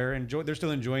out, and they're still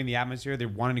enjoying the atmosphere. They're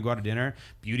wanting to go out to dinner.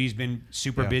 Beauty's been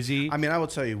super busy. I mean, I will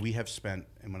tell you, we have spent,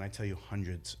 and when I tell you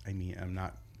hundreds, I mean, I'm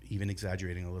not even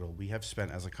exaggerating a little. We have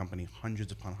spent as a company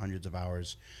hundreds upon hundreds of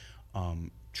hours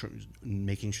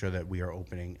making sure that we are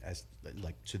opening as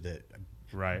like to the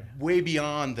way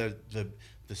beyond the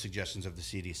suggestions of the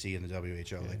CDC and the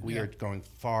WHO. Like we are going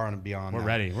far and beyond. We're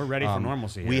ready. We're ready for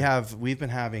normalcy. We've been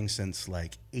having since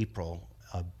like April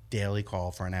a daily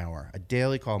call for an hour, a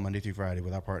daily call Monday through Friday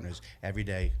with our partners every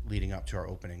day leading up to our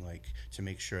opening, like to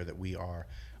make sure that we are,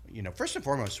 you know, first and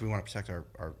foremost, we want to protect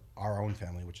our own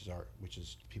family, which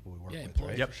is people we work with.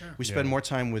 Right? Yep. Sure. We spend more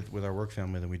time with our work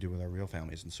family than we do with our real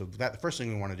families, and so the first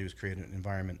thing we want to do is create an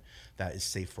environment that is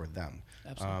safe for them.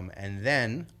 Absolutely. And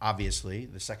then obviously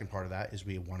the second part of that is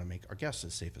we want to make our guests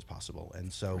as safe as possible,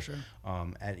 and so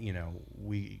you know,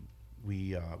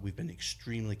 we've been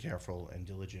extremely careful and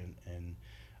diligent, and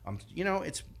you know,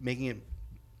 it's making it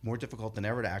more difficult than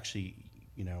ever to actually,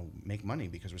 you know, make money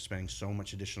because we're spending so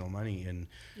much additional money in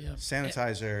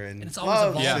sanitizer and it's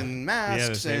gloves always and masks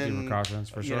the safety and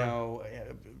precautions for sure. You know,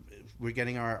 we're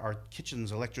getting our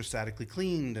kitchens electrostatically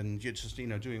cleaned and just, you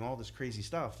know, doing all this crazy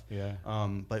stuff. Yeah.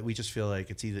 But we just feel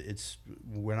like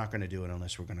we're not going to do it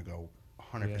unless we're going to go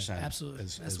 100%. Absolutely.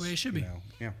 That's the way it should be.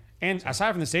 Yeah. And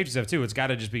aside from the safety stuff too, it's got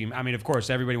to just be. I mean, of course,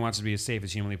 everybody wants to be as safe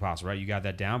as humanly possible, right? You got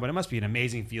that down, but it must be an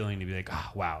amazing feeling to be like,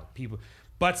 oh wow, people,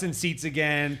 butts in seats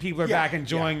again. People are back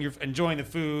enjoying enjoying the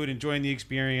food, enjoying the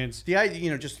experience. You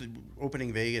know, just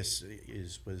opening Vegas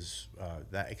was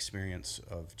that experience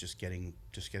of just getting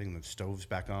the stoves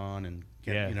back on and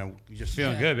you know, just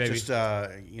feeling good, baby. Just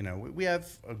you know, we have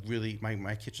a really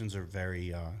my kitchens are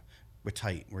very. We're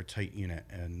a tight unit,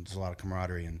 and there's a lot of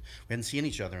camaraderie, and we hadn't seen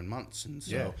each other in months, and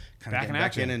so kind of getting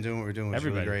back in and doing what we're doing was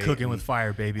really great. Cooking with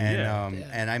fire, baby. And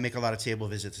and I make a lot of table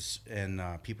visits, and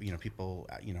people, you know,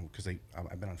 because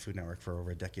I've been on Food Network for over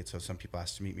a decade, so some people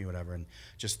ask to meet me, whatever, and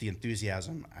just the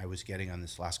enthusiasm I was getting on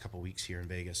this last couple of weeks here in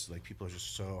Vegas, like people are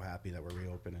just so happy that we're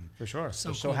reopening. For sure.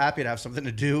 So happy to have something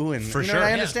to do, and for you know, sure.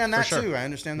 I understand that sure. too. I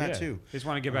understand that too. They just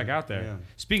want to get back out there. Yeah.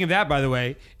 Speaking of that, by the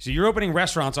way, so you're opening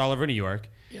restaurants all over New York.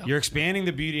 Yep. You're expanding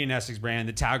the Beauty and Essex brand,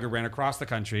 the Tao Group brand across the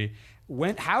country.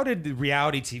 How did the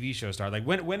reality TV show start? Like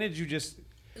when did you just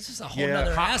This is a whole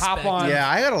other aspect. hop on? Yeah,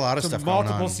 I got a lot of stuff going on.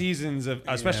 Multiple seasons of,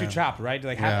 especially Chopped, right?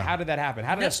 Like how did that happen?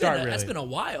 How did that start? Really, that's been a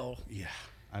while. Yeah.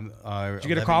 Did you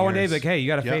get a call one day like, hey, you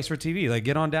got a face for TV? Like,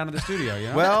 get on down to the studio. You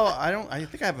know? Well, I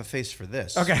think I have a face for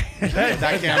this. Okay.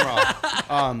 that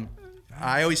camera.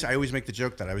 I always make the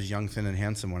joke that I was young, thin, and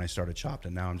handsome when I started Chopped,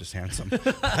 and now I'm just handsome.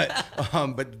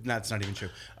 But that's not even true.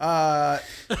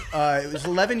 It was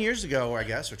 11 years ago, I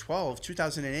guess, or 12,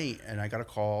 2008, and I got a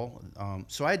call.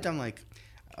 So I had done like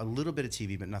a little bit of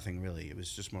TV, but nothing really. It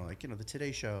was just more like, the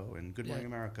Today Show and Good Morning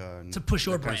America. And to push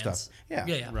your kind of brands. stuff.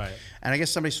 Yeah. Right. And I guess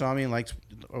somebody saw me and liked,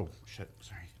 oh, shit,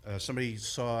 sorry. Somebody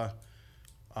saw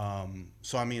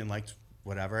me and liked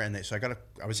whatever, and so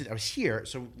I was here.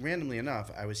 So randomly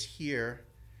enough, I was here.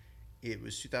 It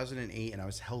was 2008, and I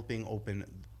was helping open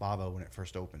Bava when it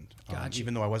first opened. Gotcha.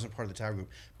 Even though I wasn't part of the tower group,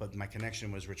 but my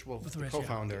connection was Rich Wolf, the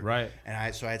co-founder. Yeah. Right.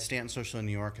 And so I had Stanton Social in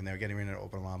New York, and they were getting ready to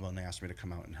open Bava, and they asked me to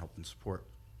come out and help and support.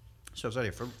 So I was out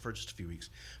here for just a few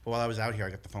weeks. But while I was out here, I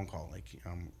got the phone call. Like,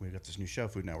 we got this new show,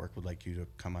 Food Network would like you to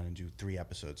come on and do 3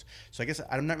 episodes. So I guess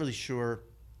I'm not really sure.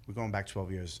 We're going back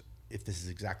 12 years. If this is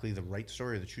exactly the right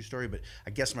story or the true story, but I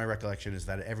guess my recollection is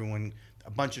that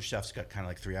a bunch of chefs got kind of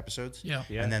like 3 episodes. Yeah.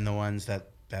 And then the ones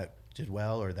that did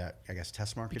well, or that I guess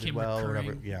test marketed Became well, recurring. or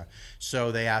whatever. Yeah.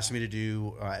 So they asked me to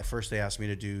do, at first they asked me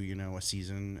to do, a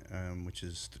season, which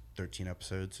is 13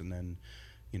 episodes. And then,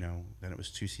 then it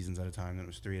was 2 seasons at a time, then it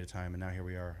was 3 at a time. And now here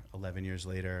we are 11 years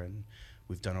later, and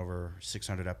we've done over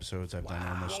 600 episodes. I've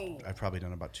probably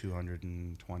done about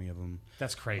 220 of them.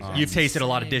 That's crazy. You've tasted a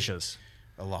lot of dishes.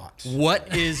 A lot.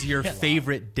 What is your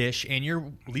favorite dish and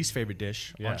your least favorite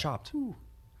dish on Chopped? All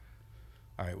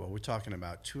right, well, we're talking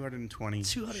about 220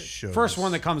 shows. First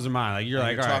one that comes to mind. Like, you're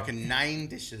like, we're all right. talking 9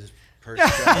 dishes per show.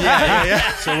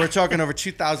 yeah. So we're talking over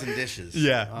 2,000 dishes.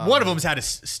 Yeah. One of them's had to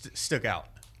stick out.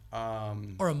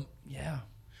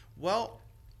 Well,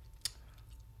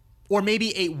 or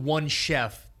maybe ate one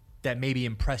chef that maybe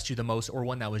impressed you the most, or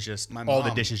one that was just all the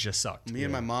dishes just sucked. Me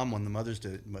and my mom won the Mother's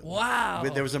Day. Wow.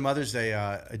 There was a Mother's Day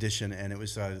edition, and it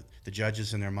was the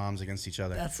judges and their moms against each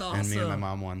other. That's And me and my awesome.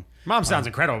 mom won. Mom sounds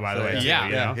incredible, by the way. yeah. too,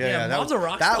 you know? Yeah, that mom's was, a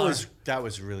rock star. That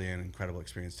was really an incredible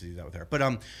experience to do that with her. But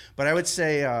I would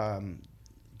say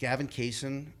Gavin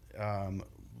Kaysen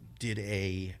did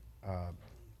a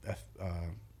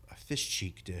fish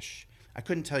cheek dish. I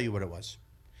couldn't tell you what it was.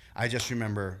 I just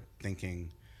remember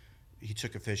thinking he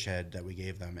took a fish head that we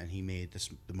gave them, and he made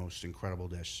the most incredible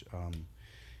dish.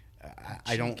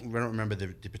 I don't remember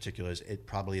the particulars. It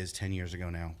probably is 10 years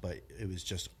ago now, but it was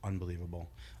just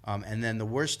unbelievable. And then the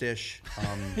worst dish.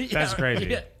 That's crazy.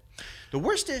 Yeah. The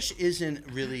worst dish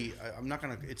isn't really.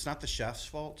 It's not the chef's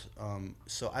fault.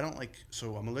 So I don't like.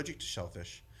 So I'm allergic to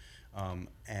shellfish,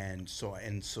 and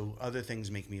so other things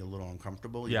make me a little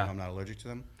uncomfortable. Even though I'm not allergic to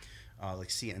them.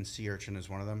 Like sea urchin is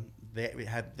one of them.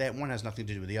 That one has nothing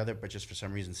to do with the other, but just for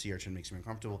some reason, sea urchin makes me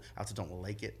uncomfortable. I also don't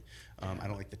like it. I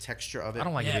don't like the texture of it. I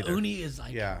don't like it either. Uni is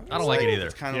like. Yeah, I don't like it either.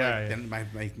 It's kind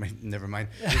of never mind.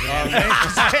 It's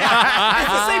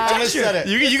the same texture.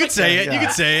 You could say it. You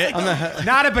could say it.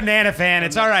 Not a banana fan.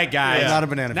 It's all right, guys. I'm not a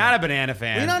banana fan. Not a banana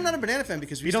fan. I'm not a banana fan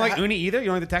because You don't like uni either? You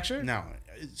don't like the texture? No,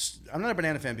 I'm not a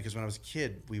banana fan because when I was a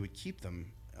kid, we would keep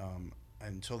them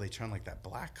until they turned like that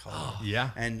black color. Yeah.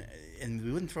 And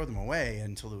we wouldn't throw them away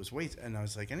until it was weight. And I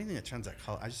was like, anything that turns that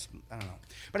color, I don't know.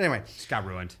 But anyway, It got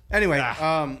ruined. Anyway,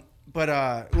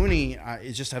 uni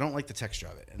is just I don't like the texture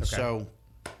of it. And so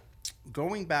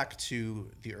going back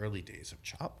to the early days of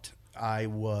Chopped, I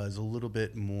was a little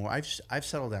bit more. I've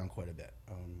settled down quite a bit.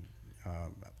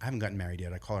 I haven't gotten married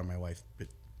yet. I call her my wife, but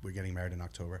we're getting married in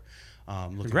October.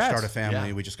 Looking Congrats. to start a family.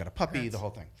 Yeah. We just got a puppy. The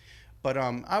whole thing. But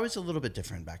I was a little bit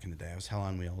different back in the day. I was hell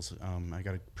on wheels. I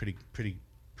got a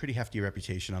pretty hefty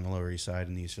reputation on the Lower East Side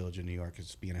in the East Village of New York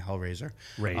as being a hellraiser.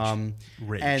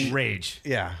 Rage. Rage.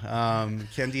 Yeah.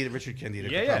 Richard Candida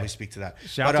could probably speak to that.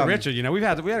 Shout out to Richard. You know, we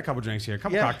had a couple drinks here, a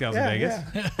couple cocktails in Vegas.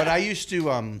 Yeah. But I used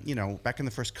to, back in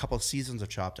the first couple of seasons of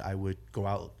Chopped, I would go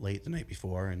out late the night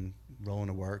before and roll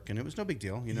into work, and it was no big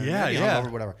deal. You know,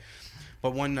 hungover, whatever.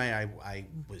 But one night I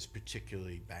was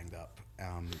particularly banged up,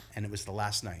 and it was the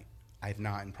last night. I've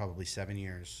not in probably 7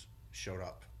 years showed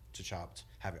up to Chopped.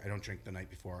 I don't drink the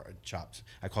night before Chopped.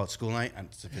 I call it school night.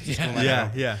 It's a school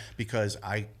night. Because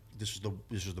this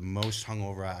was the most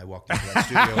hungover I walked into that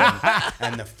studio,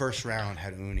 and the first round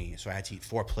had uni, so I had to eat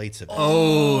 4 plates of it.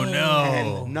 Oh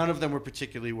no! And none of them were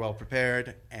particularly well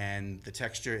prepared, and the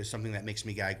texture is something that makes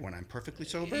me gag when I'm perfectly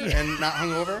sober and not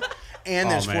hungover. And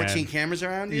there's 14 cameras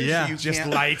around you, so you just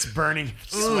can't. lights burning,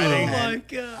 Oh sweating. my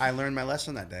god! I learned my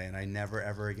lesson that day, and I never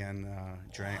ever again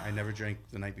drank. I never drank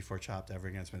the night before Chopped ever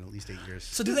again. It's been at least 8 years.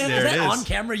 So do they have that on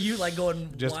camera? You like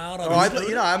going Just- wild on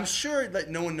the I'm sure that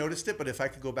no one noticed it, but if I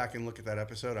could go back back and look at that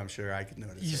episode, I'm sure I could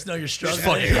notice. You just it. know you're struggling.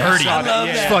 fucking hurting. I love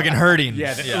It's that. fucking hurting.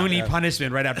 Yeah, the uni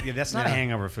punishment right after. That's not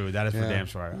hangover food. That is for damn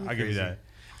sure. I'll give you that.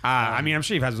 I mean, I'm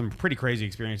sure you've had some pretty crazy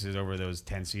experiences over those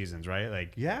 10 seasons, right?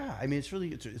 Like, yeah, I mean, it's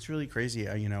really crazy.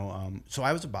 So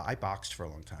I boxed for a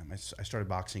long time. I started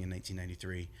boxing in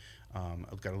 1993. I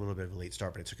got a little bit of a late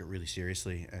start, but I took it really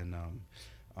seriously, and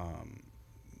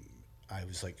I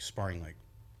was like sparring like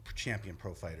champion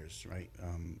pro fighters, right?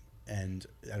 And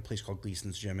at a place called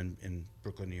Gleason's Gym in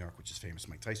Brooklyn, New York, which is famous.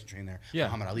 Mike Tyson trained there. Yeah.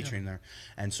 Muhammad Ali trained there.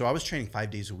 And so I was training 5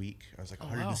 days a week. I was like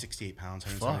 168 pounds,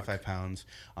 175 pounds.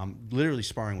 Literally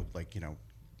sparring with like, I don't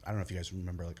know if you guys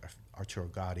remember like Arturo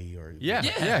Gatti or I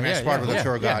sparred with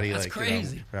Arturo Gotti. That's like,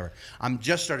 crazy. Whatever. I'm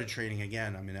just started training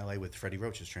again. I'm in LA with Freddie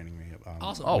Roach is training me.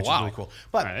 Awesome. Oh, which wow. is really cool.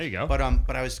 But there you go. But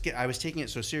I was taking it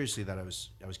so seriously that I was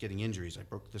getting injuries. I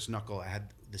broke this knuckle. I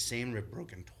had the same rib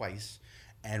broken twice.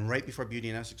 And right before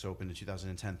Beauty Essex opened in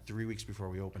 2010, 3 weeks before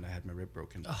we opened, I had my rib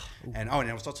broken. And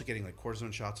I was also getting like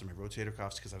cortisone shots in my rotator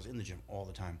cuffs because I was in the gym all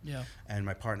the time. Yeah. And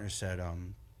my partner said,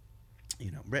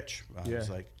 Rich,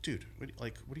 was like, dude, what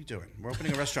are you doing? We're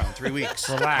opening a restaurant in 3 weeks.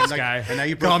 Relax, and guy. And now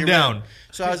you broke Calm your down. rib.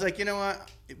 So I was like, you know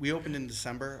what? We opened in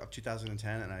December of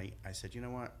 2010, and I said, you know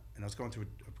what? And I was going through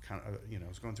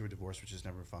a divorce, which is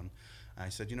never fun. I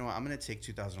said, you know what? I'm going to take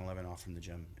 2011 off from the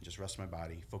gym and just rest my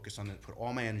body, focus on it, put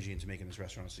all my energy into making this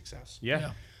restaurant a success.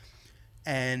 yeah.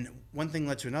 And one thing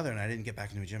led to another, and I didn't get back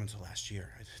into a gym until last year.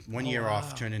 1 year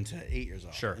off turned into 8 years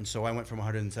off. Sure. And so I went from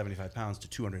 175 pounds to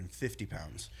 250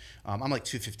 pounds. I'm like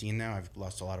 215 now. I've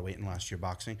lost a lot of weight in the last year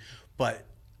boxing. But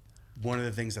one of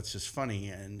the things that's just funny,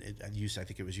 and I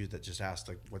think it was you that just asked,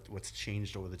 like, what's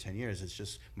changed over the 10 years? It's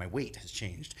just my weight has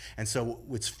changed. And so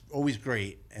it's always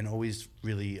great and always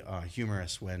really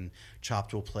humorous when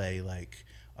Chopped will play, like,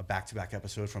 a back-to-back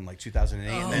episode from like 2008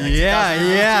 and then like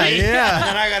 2003. And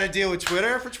then I got to deal with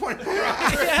Twitter for 24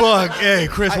 hours. Fuck, hey,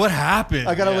 Chris, what happened?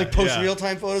 I got to like post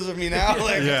real-time photos of me now.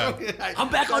 Like, I'm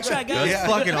back on track, guys. That's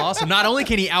fucking awesome. Not only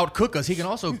can he outcook us, he can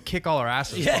also kick all our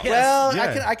asses. Well,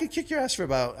 I could kick your ass for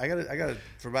about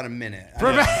for about a minute.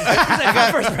 First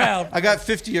round. I got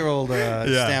 50-year-old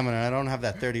stamina. I don't have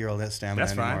that 30-year-old stamina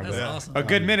That's anymore. fine. but- That's awesome. A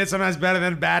good minute sometimes better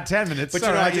than a bad 10 minutes. But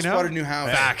So, I just bought a new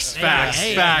house.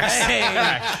 Facts.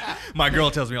 My girl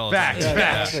tells me all the time.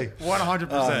 Facts. Yeah.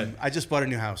 100%. I just bought a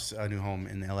new house, a new home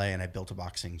in LA, and I built a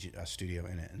boxing studio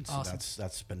in it, and so Awesome.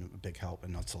 that's been a big help,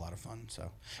 and that's a lot of fun.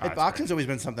 So, that's boxing's always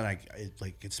been something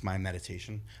it's my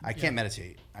meditation. I can't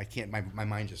meditate. I can't. My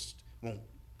mind just won't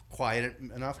quiet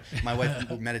it enough. My wife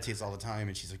meditates all the time,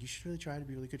 and she's like, "You should really try to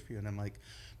be really good for you." And I'm like,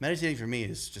 meditating for me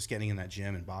is just getting in that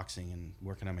gym and boxing and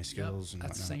working on my skills and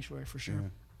That's whatnot. sanctuary for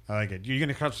sure. I like it. You're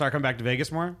going to start coming back to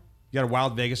Vegas more? You got a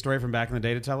wild Vegas story from back in the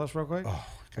day to tell us real quick? Oh,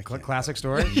 A classic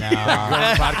story?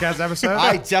 Nah. Podcast episode?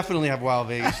 I definitely have wild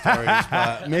Vegas stories,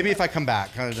 but maybe if I come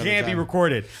back. Kind of another Can't be time.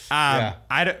 recorded. Yeah.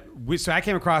 So I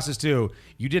came across this too.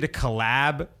 You did a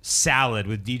collab salad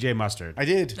with DJ Mustard. I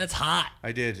did. That's hot.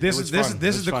 I did. This It is was fun. this It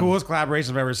is was the fun. coolest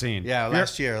collaboration I've ever seen. Yeah, You're-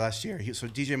 last year. So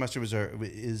DJ Mustard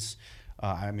is.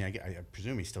 I mean, I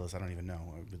presume he still is. I don't even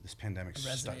know. But this pandemic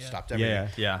stopped everything.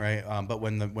 Yeah. Right. But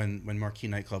when Marquee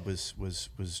Nightclub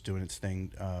was doing its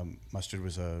thing, Mustard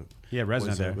was a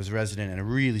resident was a resident and a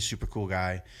really super cool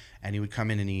guy. And he would come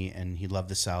in and he loved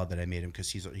the salad that I made him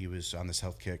because he was on this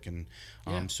health kick, and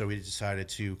so we decided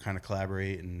to kind of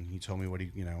collaborate. And he told me what I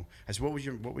said, what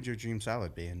would your dream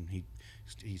salad be? And he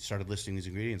started listing these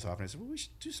ingredients off, and I said, well, we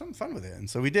should do something fun with it. And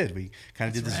so we did. We kind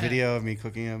of did this video of me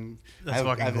cooking him. That's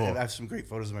fucking cool. I have some great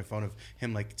photos on my phone of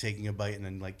him like taking a bite and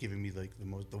then like giving me like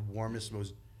the warmest,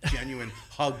 most genuine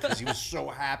hug because he was so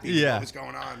happy with what was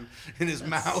going on in his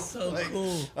mouth. So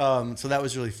cool. So that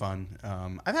was really fun.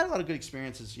 I've had a lot of good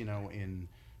experiences,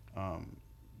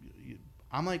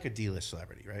 I'm like a D-list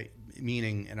celebrity, right?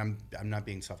 Meaning, and I'm not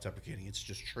being self-deprecating, it's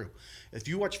just true. If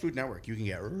you watch Food Network, you can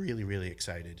get really, really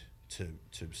excited to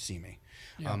see me.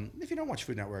 Yeah. If you don't watch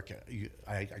Food Network,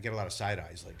 I get a lot of side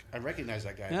eyes. Like, I recognize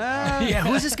that guy. Yeah,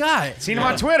 who's this guy? Seen him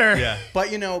on Twitter. Yeah. But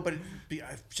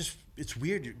it's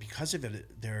weird because of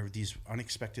it. There are these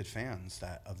unexpected fans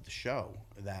of the show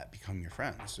that become your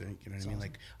friends. You know what I mean?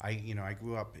 Like I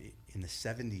grew up in the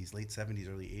 '70s, late '70s,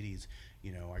 early '80s.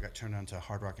 I got turned on to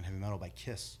hard rock and heavy metal by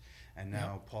Kiss. And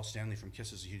now Paul Stanley from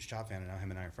Kiss is a huge Top fan, and now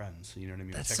him and I are friends. You know what I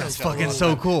mean? That's Check so out fucking Show.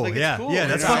 so cool. Like, it's Yeah. cool. Yeah,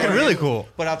 that's You know? fucking really cool.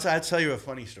 But I'll tell you a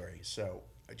funny story. So,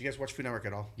 do you guys watch Food Network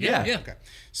at all? Yeah. Okay.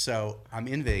 So I'm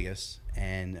in Vegas,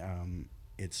 and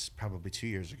it's probably 2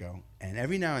 years ago. And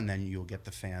every now and then you'll get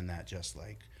the fan that just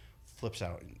like flips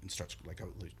out and starts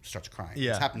crying.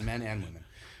 Yeah. It's happened men and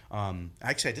women.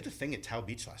 Actually, I did a thing at Tao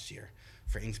Beach last year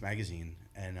for Inks magazine,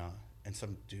 and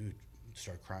some dude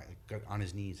started crying, got on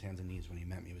his knees, hands and knees when he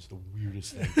met me. It was the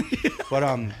weirdest thing. but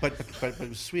it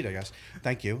was sweet, I guess.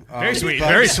 Thank you. Very sweet.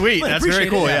 Very sweet. That's very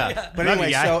cool. Yeah. But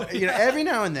anyway, so every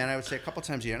now and then, I would say a couple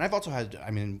times a year, and I've also had.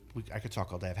 I mean, I could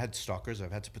talk all day. I've had stalkers.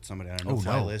 I've had to put somebody on a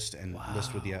no-fly list and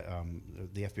list with the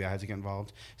FBI had to get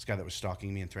involved. This guy that was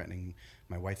stalking me and threatening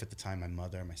my wife at the time, my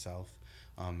mother, myself.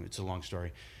 It's a long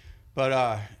story,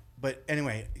 but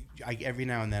anyway, every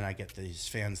now and then I get these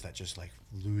fans that just like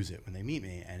lose it when they meet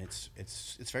me, and it's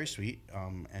very sweet.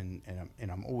 And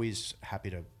I'm always happy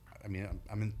to. I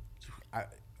mean,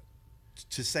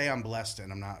 to say I'm blessed,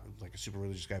 and I'm not like a super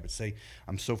religious guy, but say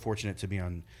I'm so fortunate to be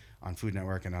on Food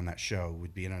Network and on that show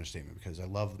would be an understatement, because I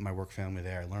love my work family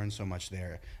there. I learned so much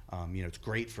there. It's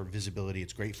great for visibility.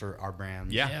 It's great for our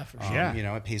brand. Yeah, for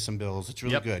sure. It pays some bills. It's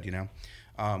really good.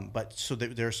 But so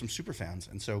there are some super fans,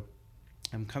 and so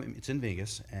I'm coming. It's in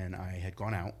Vegas, and I had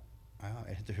gone out.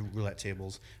 I hit the roulette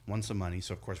tables, won some money,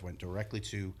 so of course went directly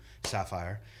to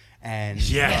Sapphire, and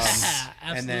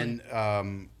and then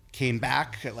came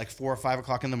back at like 4 or 5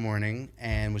 o'clock in the morning,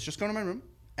 and was just going to my room,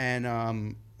 and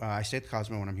I stay at the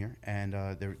Cosmo when I'm here, and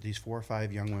these 4 or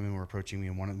 5 young women were approaching me,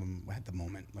 and one of them had the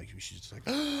moment, like she's just like,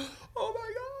 oh my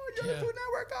God, you're the Food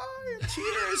Network guy, and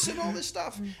tears and all this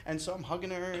stuff, and so I'm hugging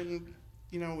her, and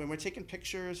when we're taking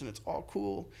pictures, and it's all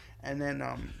cool. And then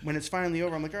when it's finally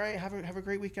over, I'm like, all right, have a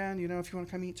great weekend. If you want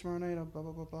to come eat tomorrow night, blah,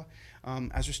 blah, blah, blah.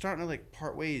 As we're starting to like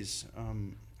part ways,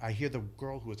 I hear the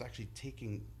girl who was actually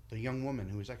the young woman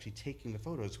who was actually taking the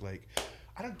photos, like,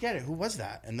 I don't get it. Who was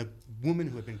that? And the woman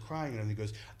who had been crying and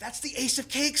goes, that's the Ace of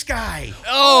Cakes guy.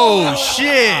 Oh,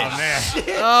 shit. Oh, man.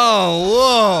 Oh,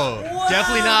 whoa. Wow.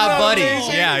 Definitely not buddies.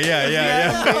 Yeah.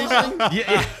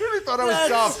 I really thought I was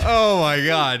dumb. Oh, my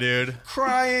God, dude.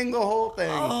 Crying the whole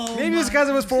thing. Maybe it's because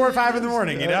it was 4 or 5 in the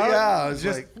morning, Yeah, I was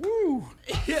just like, woo.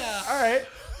 Yeah. All right.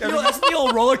 That's the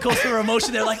old roller coaster of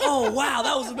emotion. They're like, oh, wow,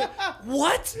 that was a bit.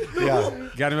 What? Yeah.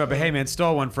 Got him up, but hey, man,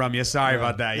 stole one from you. Sorry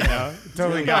about that,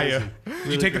 Totally got you.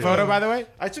 Did you take the photo, by the way?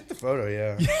 I took the photo,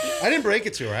 yeah. I didn't break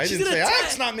it to her. I didn't say,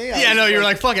 it's not me. You were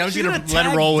like, fuck it. I'm just going to let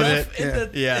it roll with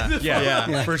it.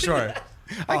 Yeah, for sure.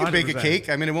 I can bake a 100%. cake.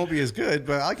 I mean, it won't be as good,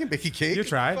 but I can bake a cake. You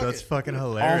tried. That's fucking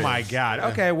hilarious. Oh my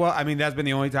God. Okay, well, I mean, that's been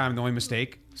the only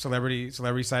mistake. Celebrity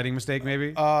sighting mistake,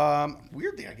 maybe.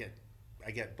 Weirdly,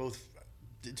 I get both.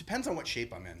 It depends on what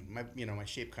shape I'm in. My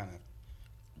shape kind of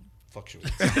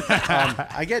fluctuates.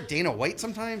 I get Dana White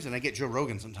sometimes, and I get Joe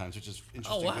Rogan sometimes, which is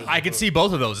interesting. Oh, wow. I could see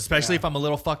both of those, especially if I'm a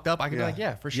little fucked up. I can be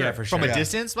like, for sure. Yeah, for sure. From a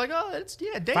distance, like, it's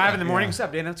Dana. 5 in the morning. What's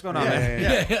up, Dana? What's going on,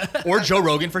 man? Yeah. Or Joe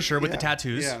Rogan for sure with the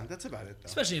tattoos. Yeah, that's about it. Though.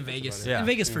 Especially in Vegas. Yeah. In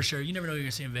Vegas, for sure. You never know what you're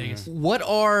going to see in Vegas. What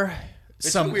are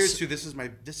It's some so weird too. This is my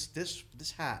this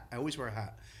hat. I always wear a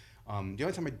hat. The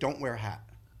only time I don't wear a hat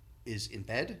is in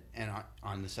bed and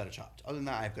on the set of Chopped. Other than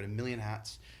that, I've got a million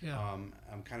hats. Yeah.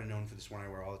 I'm kind of known for this one I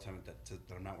wear all the time that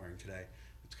I'm not wearing today.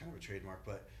 It's kind of a trademark,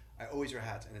 but I always wear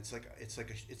hats, and it's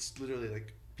literally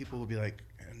like people will be like,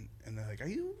 and they're like, "Are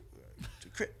you?"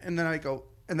 And then I go,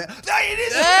 and then it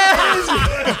is.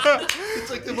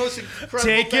 It's like the most incredible.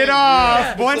 Take thing. it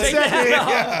off. Yeah. 1 Take second.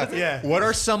 that Yeah. What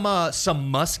are some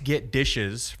must-get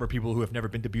dishes for people who have never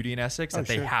been to Beauty and Essex that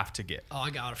they have to get? Oh, I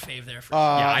got a fave there. For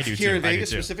I do here too. in Vegas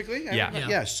I do too. specifically.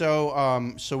 Yeah.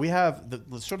 So we have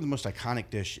the sort of the most iconic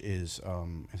dish is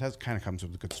it kind of comes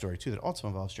with a good story too that also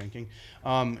involves drinking.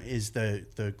 Is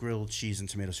the grilled cheese and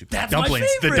tomato soup. That's Dumplings. my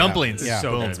favorite. The dumplings. Yeah. Is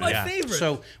so That's good. my Yeah. favorite.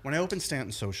 So when I opened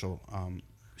Stanton Social,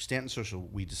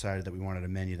 we decided that we wanted a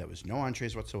menu that was no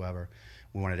entrees whatsoever.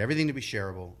 We wanted everything to be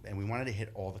shareable, and we wanted to hit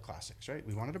all the classics, right?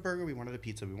 We wanted a burger, we wanted a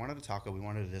pizza, we wanted a taco, we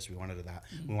wanted a this, we wanted a that,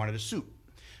 we wanted a soup.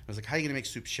 I was like, how are you going to make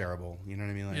soup shareable? You know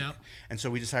what I mean? Yeah. And so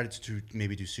we decided to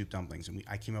maybe do soup dumplings, and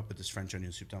I came up with this French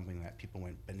onion soup dumpling that people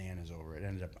went bananas over. It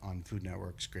ended up on Food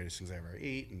Network's Greatest Things I Ever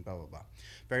Ate, and blah, blah, blah.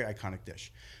 Very iconic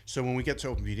dish. So when we get to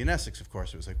open Beauty and Essex, of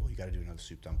course, it was like, well, you got to do another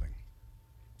soup dumpling.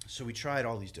 So we tried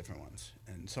all these different ones,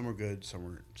 and some were good, some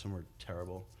were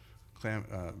terrible.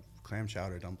 Clam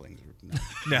chowder dumplings were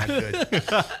not good. That's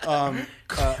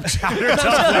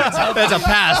a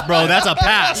pass, bro. That's a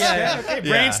pass. Okay,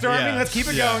 brainstorming. Let's keep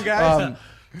it going, guys.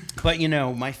 But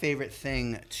my favorite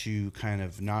thing to kind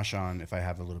of nosh on if I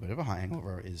have a little bit of a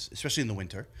hangover is, especially in the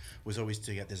winter, was always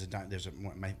to get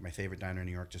my favorite diner in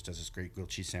New York just does this great grilled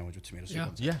cheese sandwich with tomato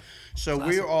soup. Yeah. So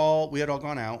we had all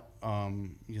gone out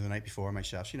the night before. My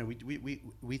chefs,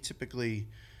 we typically.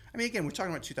 I mean, again, we're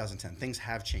talking about 2010. Things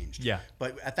have changed. Yeah.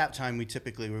 But at that time, we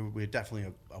were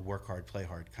definitely a work hard, play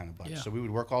hard kind of bunch. Yeah. So we would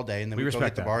work all day, and then We we'd go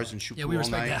respect hit the that. bars and shoot Yeah, pool we all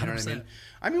respect night. that You know what I 100%. mean?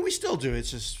 I mean, we still do. It's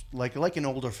just like an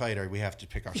older fighter, we have to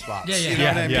pick our spots. Yeah, yeah, You know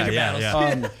yeah. what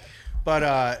I mean? Yeah.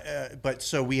 But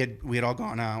so we had all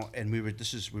gone out, and we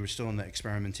were still in the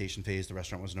experimentation phase. The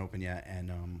restaurant wasn't open yet,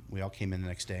 and we all came in the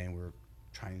next day, and we were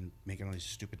trying making all these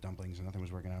stupid dumplings, and nothing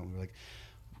was working out. And we were like,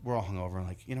 we're all hungover, and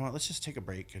like, you know what? Let's just take a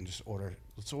break and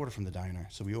let's order from the diner.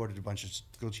 So we ordered a bunch of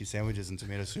grilled cheese sandwiches and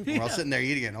tomato soup. And we're all sitting there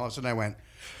eating it, and all of a sudden I went,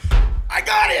 I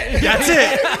got it! That's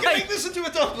it. We can make this into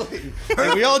a dumpling.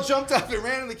 And we all jumped up and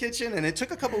ran in the kitchen, and it took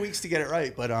a couple weeks to get it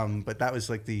right, but that was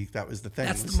the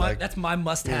thing. That's my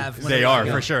must-have. They are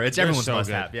for sure. It's everyone's so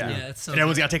must-have. good. Yeah, it's so and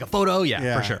everyone's got to take a photo.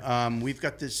 Yeah, for sure. We've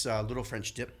got this little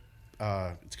French dip.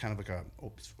 It's kind of like a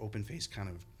open face kind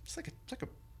of. It's like a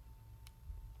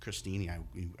crostini,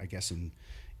 I guess in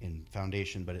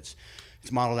foundation, but it's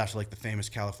modeled after like the famous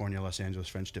California Los Angeles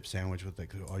French dip sandwich with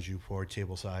like the au jus forward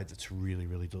table sides. It's really,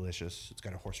 really delicious. It's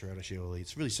got a horseradish aioli.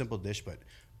 It's a really simple dish, but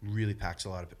really packs a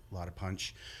lot of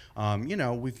punch. You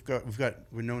know,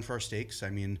 we're known for our steaks.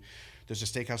 I mean, there's a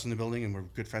steakhouse in the building, and we're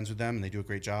good friends with them, and they do a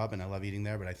great job, and I love eating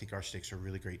there. But I think our steaks are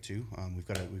really great too. We've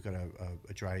got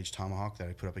a dry aged tomahawk that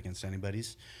I put up against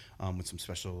anybody's, with some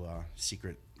special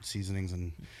secret seasonings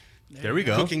and. There we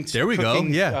go. Cooking,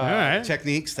 Yeah. All right.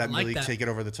 Techniques that like really that. take it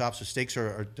over the top. So steaks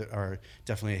are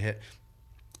definitely a hit.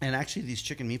 And actually, these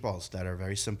chicken meatballs that are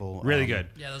very simple. Really good.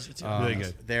 Yeah, those are two. Really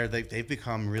good. They've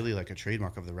become really like a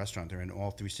trademark of the restaurant. They're in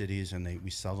all 3 cities, and we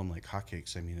sell them like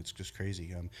hotcakes. I mean, it's just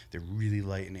crazy. They're really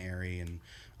light and airy, and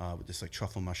with this like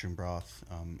truffle mushroom broth,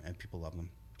 and people love them.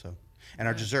 So. And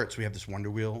our desserts, we have this Wonder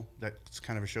Wheel that's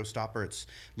kind of a showstopper. It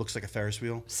looks like a Ferris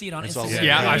wheel. See it on It's all Instagram.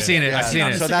 Yeah, I've seen it. I've seen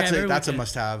it. So Instagram that's a every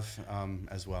must-have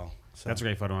as well. So. That's a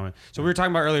great photo moment. So we were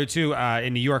talking about earlier too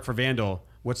in New York for Vandal.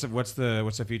 What's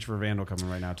the future for Vandal coming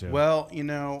right now too? Well, you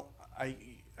know, I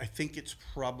think it's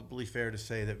probably fair to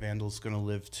say that Vandal's going to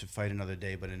live to fight another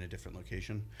day, but in a different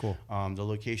location. Cool. The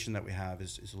location that we have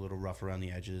is a little rough around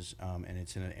the edges, and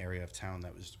it's in an area of town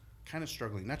that was kind of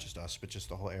struggling. Not just us, but just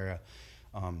the whole area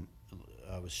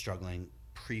was struggling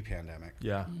pre-pandemic.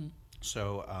 Yeah.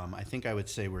 So I think I would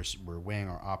say we're weighing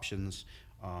our options.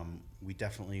 We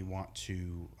definitely want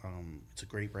to. It's a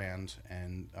great brand,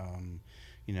 and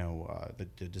you know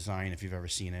the design, if you've ever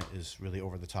seen it, is really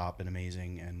over the top and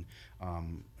amazing.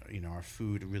 And you know, our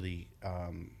food really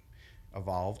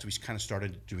evolved. We kind of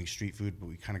started doing street food, but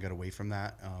we kind of got away from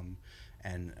that.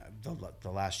 And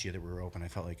the last year that we were open, I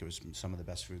felt like it was some of the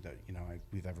best food that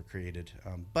we've ever created.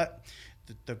 But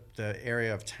the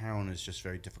area of town is just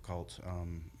very difficult.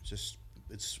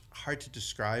 It's hard to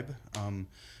describe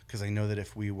because I know that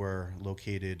if we were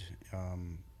located,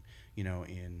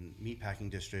 in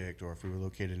meatpacking district, or if we were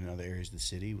located in other areas of the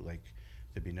city, like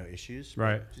there'd be no issues.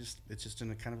 Right. It's just in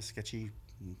a kind of a sketchy.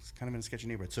 It's kind of in a sketchy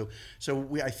neighborhood. So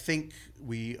I think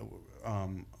we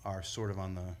are sort of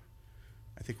on the.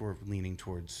 I think we're leaning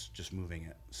towards just moving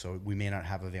it. So we may not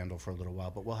have a Vandal for a little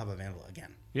while, but we'll have a Vandal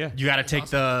again. Yeah. You got to take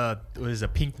the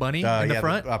pink bunny in the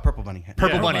front. Purple bunny.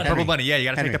 Purple Yeah. bunny. Henry. Purple bunny. Yeah, you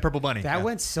got to take Henry. the purple bunny. That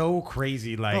went so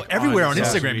crazy, like everywhere on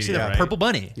social Instagram, you see media, the right? purple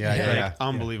bunny. Yeah.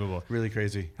 Unbelievable. Really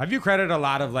crazy. Have you credited a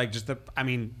lot of like just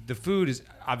the food is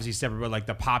obviously separate, but like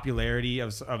the popularity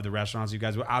of the restaurants you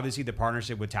guys, obviously the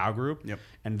partnership with Tao Group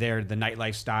and the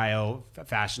nightlife style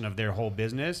fashion of their whole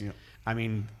business. Yep. I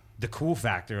mean, the cool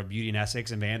factor of Beauty and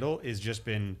Essex and Vandal is just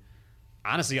been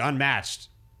honestly unmatched.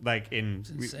 Like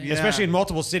especially in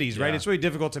multiple cities, right? Yeah. It's really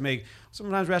difficult to make.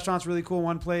 Sometimes restaurants really cool in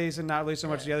one place and not really so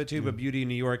much the other two. But Beauty in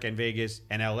New York and Vegas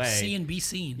and LA, see and be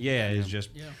seen. yeah, is just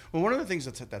Well, one of the things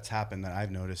that's happened that I've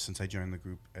noticed since I joined the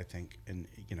group, I think, and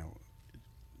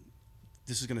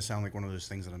this is going to sound like one of those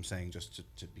things that I'm saying just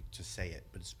to say it,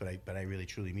 but I really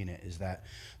truly mean it, is that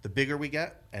the bigger we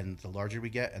get and the larger we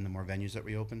get and the more venues that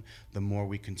we open, the more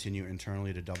we continue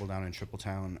internally to double down and triple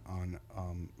down on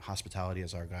hospitality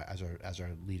as our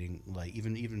leading light,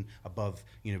 even above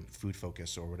food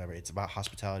focus or whatever. It's about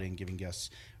hospitality and giving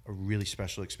guests a really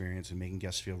special experience and making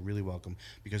guests feel really welcome,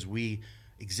 because we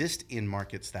exist in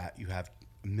markets that you have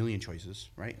a million choices,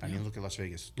 right? I mean, look at Las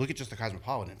Vegas. Look at just the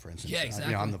Cosmopolitan, for instance. Yeah,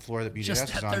 exactly. On the floor that Beauty Just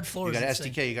Essex is that on. third floor You got is SDK,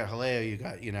 insane. you got Haleo, you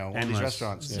got all Endless. these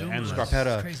restaurants, Endless.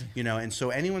 Scarpetta, It's crazy. and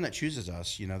so anyone that chooses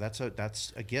us,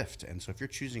 that's a gift. And so if you're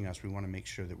choosing us, we want to make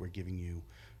sure that we're giving you,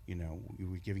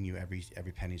 we're giving you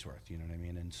every penny's worth. You know what I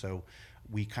mean? And so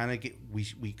we kind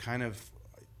of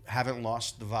haven't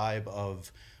lost the vibe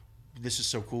of this is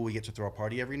so cool. We get to throw a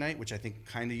party every night, which I think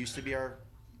kind of used to be our.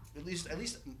 At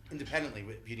least independently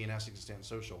with Beauty and Essex and Stand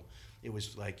Social, it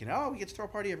was like, we get to throw a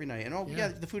party every night, and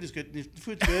the food is good. The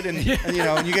food's good, and you get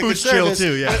good Food's chill service.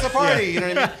 too, yeah. But it's a party, you know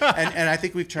what I mean? And I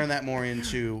think we've turned that more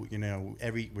into,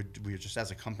 we're just,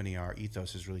 as a company, our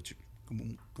ethos is really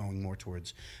going more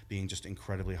towards being just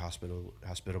incredibly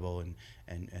hospitable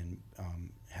and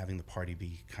having the party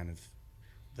be kind of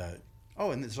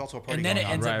Oh, and there's also a party And then going it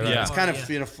on. ends up Right, being right. a It's party,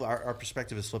 kind of our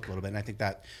perspective has flipped a little bit, and I think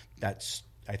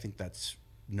that's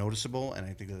noticeable, and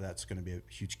I think that's going to be a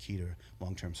huge key to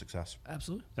long-term success.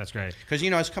 Absolutely. That's great. Because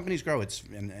as companies grow, it's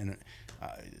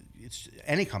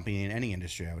any company in any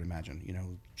industry, I would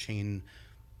imagine. Chain,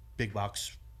 big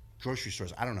box, grocery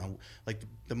stores. I don't know. Like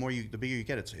the bigger you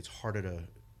get, it's harder to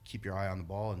keep your eye on the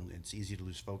ball, and it's easy to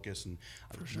lose focus. And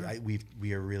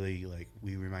we are really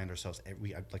we remind ourselves.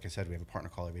 Like I said, we have a partner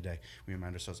call every day. We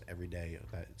remind ourselves every day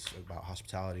that it's about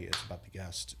hospitality. It's about the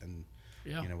guest, and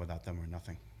without them, we're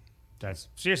nothing. That's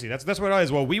what it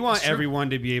is. Well, we want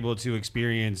everyone to be able to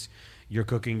experience your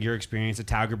cooking, your experience, the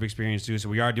Tao Group experience too. So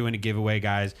we are doing a giveaway,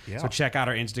 guys. Yeah. So check out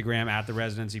our Instagram at the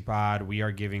Residency Pod. We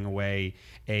are giving away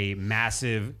a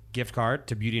massive gift card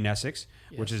to Beauty Essex,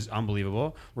 which is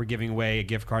unbelievable. We're giving away a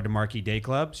gift card to Marquee Day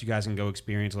Club, so you guys can go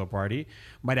experience a little party.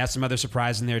 Might have some other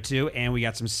surprise in there too, and we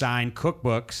got some signed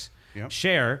cookbooks. Yep.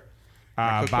 Share.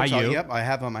 By you. Yep, I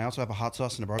have. I also have a hot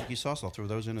sauce and a barbecue sauce. I'll throw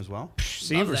those in as well.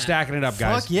 See, Love we're that. stacking it up,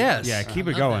 guys. Fuck yes. Yeah, keep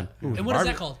it Love going. that. Ooh, And what is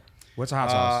that called? What's a hot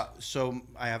sauce? So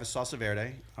I have a salsa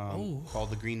verde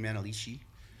called the Green Manalishi,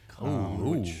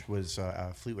 which was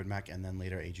Fleetwood Mac and then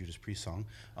later a Judas Priest song.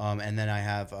 And then I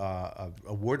have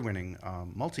award-winning,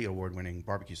 multi-award-winning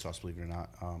barbecue sauce, believe it or not,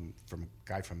 from a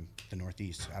guy from the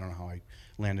Northeast. I don't know how I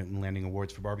landing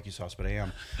awards for barbecue sauce, but I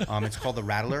am. It's called the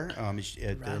Rattler.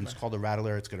 It's called the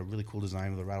Rattler. It's got a really cool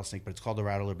design with a rattlesnake, but it's called the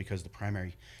Rattler because the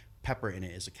primary pepper in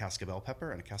it is a cascabel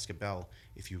pepper, and a cascabel,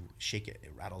 if you shake it,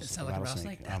 it rattles. It sounds like a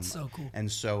rattlesnake? That's so cool.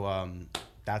 And so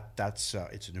that's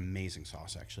it's an amazing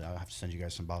sauce. Actually, I'll have to send you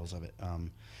guys some bottles of it.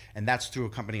 And that's through a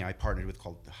company I partnered with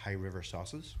called High River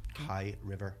Sauces. High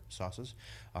River Sauces.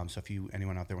 So if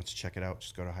anyone out there wants to check it out,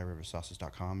 just go to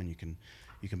highriversauces.com and you can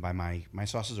buy my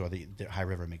sauces, or the High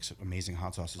River makes amazing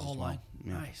hot sauces as well. Line.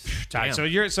 Yeah. Nice. Tight.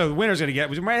 So the winner's gonna get.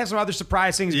 We might have some other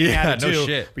surprise things being added no too.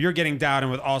 shit. But you're getting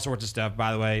down with all sorts of stuff.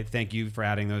 By the way, thank you for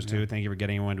adding those too. Thank you for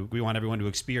getting everyone. We want everyone to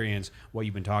experience what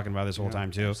you've been talking about this whole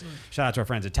time too. Absolutely. Shout out to our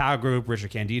friends at Tao Group,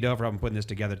 Richard Candido for helping putting this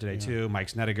together today too. Mike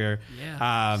Snediger.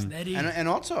 Yeah. Sneddy. And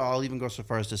also, I'll even go so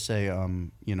far as to say,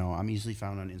 I'm easily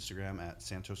found on Instagram at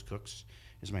Santos Cooks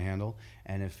is my handle.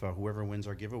 And if whoever wins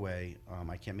our giveaway,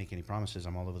 I can't make any promises.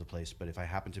 I'm all over the place. But if I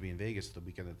happen to be in Vegas the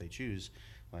weekend that they choose,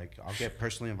 I'll get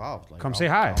personally involved. Come say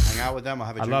hi. I'll hang out with them. I'll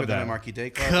have a drink love with them that. at Marquee Day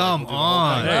Club. Come we'll do the whole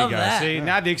on. thing. There you Love go. that. See,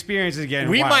 now the experience is getting.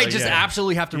 We wild, might just yeah.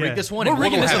 absolutely have to rig this one. We're and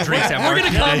rigging we'll this have one. drinks at We're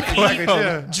Marquee gonna Day come Club. eat,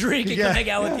 Yeah. drink, and come hang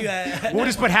out with you. We'll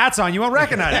just put hats on. You won't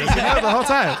recognize us the whole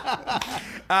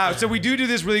time. So we do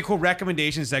this really cool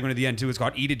recommendation segment at the end too. It's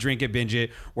called Eat It, Drink It, Binge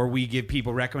It, where we give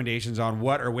people recommendations on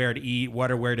what or where to eat,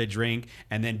 what or where to drink,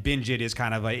 and then Binge It is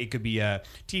kind of like, it could be a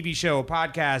TV show, a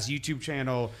podcast, YouTube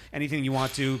channel, anything you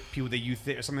want to. People that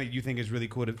something that you think is really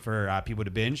cool for people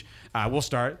to binge. We'll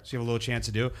start, so you have a little chance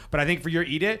to do. But I think for your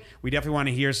Eat It, we definitely want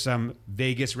to hear some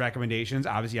Vegas recommendations,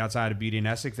 obviously outside of Beauty and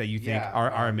Essex, that you think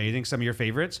are amazing. Some of your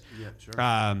favorites. Yeah,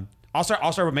 sure. I'll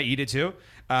start with my Eat It too.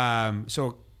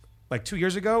 So like 2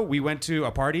 years ago, we went to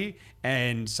a party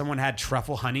and someone had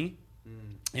truffle honey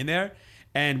in there.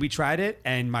 And we tried it,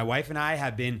 and my wife and I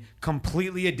have been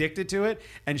completely addicted to it.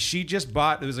 And she just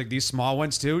bought, there was like these small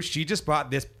ones too. She just bought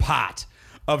this pot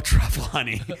of truffle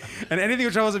honey. And anything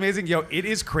with truffle is amazing. Yo, it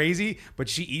is crazy, but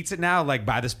she eats it now like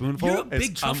by the spoonful. You're a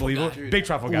big It's truffle unbelievable. guy. Big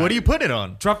truffle guy. What do you put it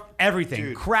on? Everything.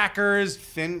 Dude. Crackers.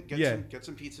 Thin. Yeah. Get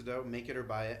some pizza dough. Make it or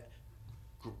buy it.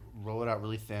 Roll it out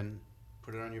really thin.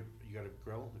 Put it on you got a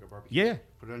grill, like a barbecue. Yeah.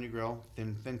 Put it on your grill.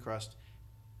 Thin crust.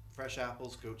 Fresh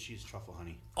apples, goat cheese, truffle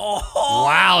honey. Oh,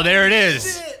 Wow, there it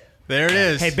is. There it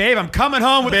is. Hey, babe, I'm coming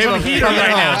home with Babe, some I'm heat coming right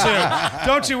home. now, too.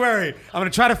 Don't you worry. I'm going to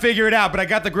try to figure it out, but I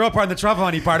got the grill part and the truffle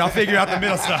honey part. I'll figure out the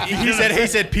middle stuff. He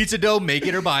said pizza dough, make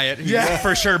it or buy it. Yeah.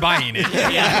 For sure buying it.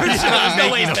 yeah. For sure. There's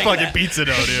no way Making he's a making fucking that. pizza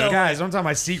dough, dude. Guys, don't tell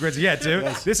my secrets yet, too.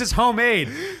 This is homemade.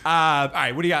 All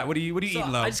right, what do you got? What are you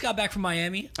eating, Lo? I just got back from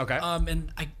Miami. Okay.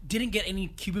 And I didn't get any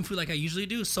Cuban food like I usually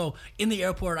do. So in the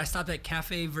airport, I stopped at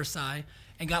Cafe Versailles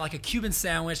and got like a Cuban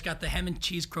sandwich, got the ham and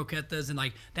cheese croquetas, and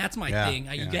like that's my thing.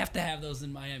 You have to have those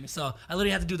in Miami. So I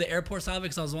literally had to do the airport side of it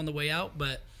because I was on the way out.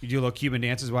 But You do a little Cuban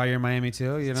dances while you're in Miami,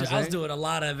 too? You know what I I'm was saying? doing a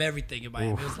lot of everything in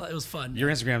Miami. It was fun. Your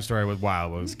Instagram story was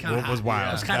wild. Was Kinda hot. wild.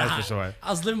 It was kind of That's hot. for sure.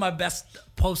 I was living my best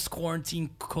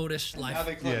post-quarantine codish life. Now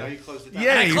they close. Now you closed it down.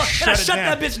 Yeah, I you shut shut it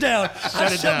down. that bitch down. I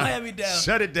shut down. Miami down.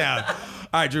 Shut it down. All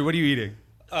right, Drew, what are you eating?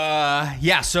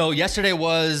 Yeah, so yesterday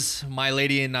was my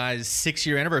lady and I's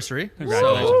 6-year anniversary.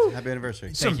 Congratulations. Happy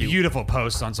anniversary. Some beautiful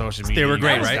posts on social media. They were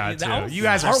great, You guys right? got, too. You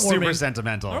guys are super heartwarming.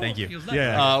 sentimental. Thank you.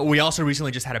 Yeah. We also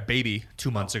recently just had a baby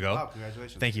 2 months ago. Wow,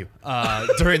 congratulations. Thank you.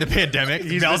 During the pandemic.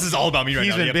 This is all about me right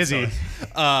He's now. been busy.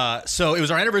 So it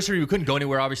was our anniversary. We couldn't go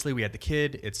anywhere, obviously. We had the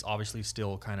kid. It's obviously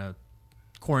still kind of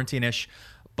quarantine-ish.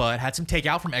 But had some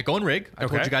takeout from Echo and Rig. I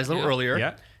told you guys a little earlier.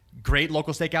 Yeah. Great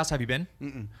local steakhouse. Have you been?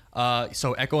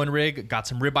 So Echo and Rig, got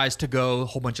some ribeyes to go, a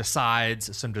whole bunch of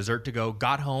sides, some dessert to go.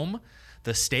 Got home,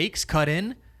 the steaks cut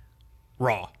in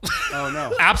raw. Oh,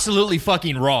 no. Absolutely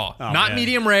fucking raw. Not man.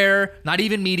 medium rare, not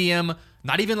even medium,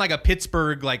 not even like a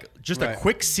Pittsburgh, like just a Right.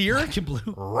 quick sear.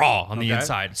 Raw on the Okay.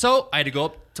 inside. So I had to go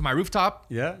up to my rooftop,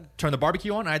 Yeah. turn the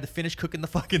barbecue on, and I had to finish cooking the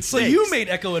fucking So steaks. you made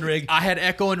Echo and Rig. I had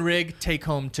Echo and Rig take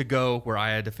home to go where I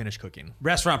had to finish cooking.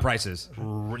 Restaurant prices.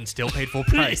 And still paid full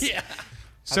price. Yeah.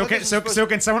 So can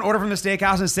someone order from the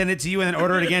steakhouse and send it to you and then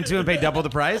order it again too and pay double the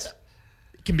price?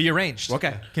 Can be arranged.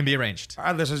 Okay. Can be arranged. All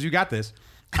right, listeners, you got this.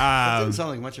 That doesn't sound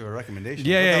like much of a recommendation.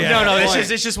 Yeah. No,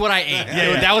 it's just what I ate.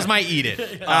 That was my eat it.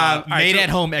 Made at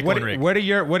home Echo and Rig. What are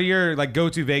your like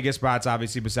go-to Vegas spots?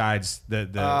 Obviously, besides the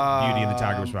Beauty and the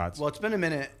Tiger spots. Well, it's been a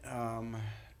minute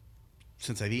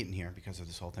since I've eaten here because of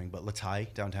this whole thing. But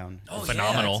Latai downtown,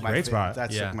 Phenomenal. that's my Great spot.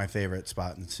 That's Yeah. like my favorite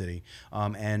spot in the city.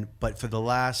 But for the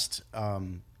last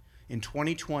in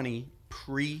 2020,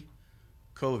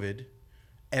 pre-COVID,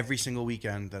 every single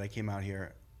weekend that I came out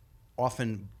here,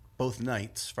 often both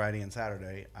nights, Friday and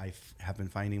Saturday, have been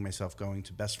finding myself going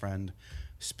to Best Friend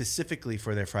specifically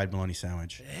for their fried bologna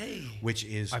sandwich, which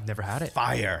is I've never had it.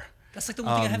 fire. That's like the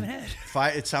one thing I haven't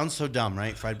had. It sounds so dumb,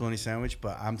 right? Fried bologna sandwich,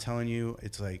 but I'm telling you,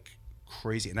 it's like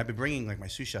crazy. And I've been bringing like my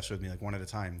sous chefs with me, like one at a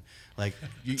time, like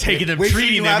Taking them, wait till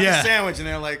treating you them, have yeah. the sandwich, and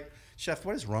they're like, "Chef,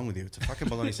 what is wrong with you? It's a fucking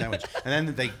bologna sandwich." And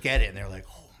then they get it, and they're like,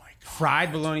 "Oh my god,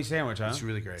 Fried bologna sandwich, huh? it's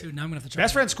really great." Dude, now I'm gonna have to try.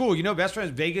 Best Friend's cool. You know, Best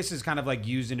Friend's Vegas is kind of like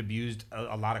used and abused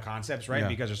a lot of concepts, right? Yeah.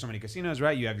 Because there's so many casinos,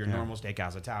 right? You have your normal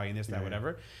steakhouse, Italian, this, that,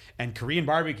 whatever. And Korean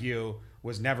barbecue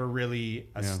was never really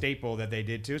a staple that they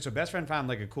did too. So Best Friend found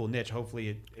like a cool niche.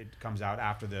 Hopefully it comes out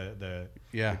after the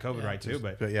COVID right too.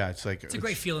 But yeah, it's like It's a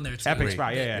great feeling there. Too. epic Great.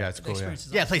 spot. Yeah. Yeah, it's The cool. Yeah. experience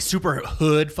is Yeah, it plays super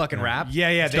hood fucking rap. Yeah.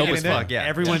 It's dope as fuck. Yeah.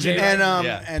 Everyone's in DJ.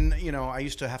 there. And you know, I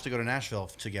used to have to go to Nashville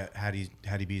to get Hattie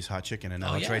B's hot chicken, and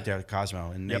now it's yeah. right there at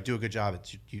Cosmo, and they do a good job.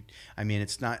 I mean,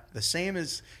 it's not the same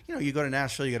as you go to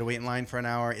Nashville, you got to wait in line for an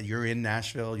hour. You're in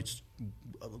Nashville, it's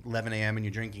 11 a.m. and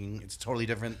you're drinking. It's totally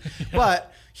different.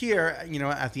 But here,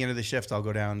 at the end of the shift, I'll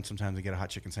go down sometimes and get a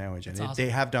hot chicken sandwich, and awesome. they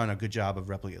have done a good job of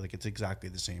replicating. Like it's exactly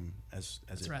the same as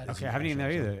it. rad. Okay, I haven't eaten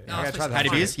there either. No, I gotta it's try supposed that. to be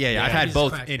Hattie B's? Yeah. I've Hattie had B's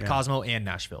both crack. in Cosmo and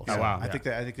Nashville. Oh, wow. I think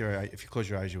they're. If you close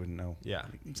your eyes, you wouldn't know. Yeah.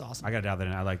 It's awesome. I got to dial that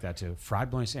in. I like that too. Fried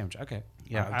bologna sandwich. Okay.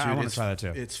 Yeah, I Dude, want to try that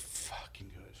too. It's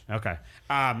fucking good. Okay.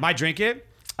 My drink it.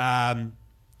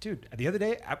 Dude, the other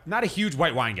day, I'm not a huge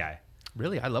white wine guy.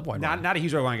 Really? I love white wine. Not a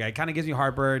huge red wine guy. It kind of gives me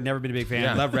heartburn. Never been a big fan.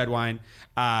 Yeah. Love red wine.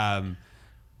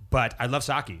 But I love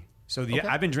sake. So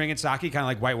I've been drinking sake kind of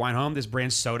like white wine home. This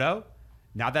brand Soto.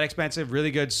 Not that expensive.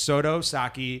 Really good. Soto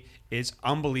sake is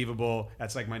unbelievable.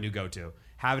 That's like my new go-to.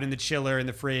 Have it in the chiller, in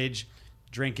the fridge.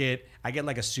 Drink it. I get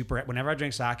like a super... Whenever I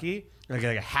drink sake, I get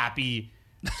like a happy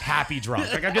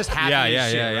drunk. Like I'm just happy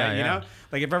as shit, right? You know?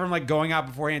 Like if ever I'm like going out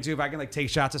beforehand too, if I can like take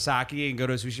shots of sake and go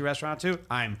to a sushi restaurant too,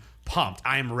 I'm pumped.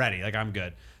 I am ready. Like I'm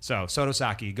good. So Soto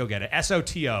sake, go get it.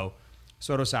 SOTO,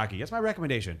 Soto sake. That's my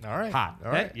recommendation. All right. Hot.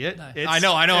 All right. Yeah. Nice. I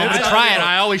know. I'm going to try it.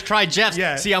 I always try Jeff's.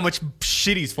 Yeah. See how much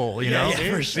shit he's full, you know?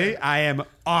 See, I am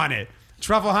on it.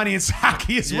 Truffle honey and sake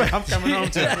is what I'm coming home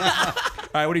to. All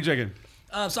right, what are you drinking?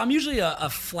 So I'm usually a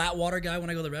flat water guy when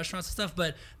I go to the restaurants and stuff,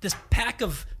 but this pack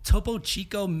of Topo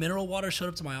Chico mineral water showed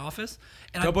up to my office.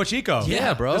 And Topo Chico.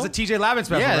 Yeah, bro. That's a TJ Lavin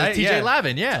special, Yeah, right? that's TJ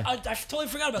Lavin, yeah. I totally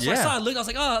forgot about it. So I Yeah. saw it, looked, I was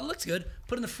like, oh, it looks good.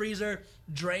 Put it in the freezer,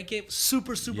 drank it,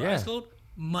 super Yeah. ice cold.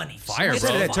 Money. Fire, It's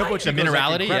bro. fire. Topo The Chico's like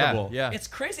minerality, incredible. yeah. It's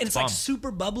crazy. And it's bomb. like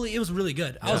super bubbly. It was really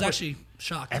good. I was actually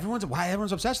shocked. Everyone's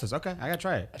obsessed with this. Okay, I gotta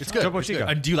try it. It's good. Topo It's good. Chico.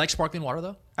 And do you like sparkling water,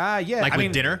 though? Yeah. Like I with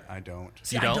mean, dinner? I don't.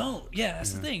 See, You I don't? don't. Yeah,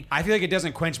 that's the thing. I feel like it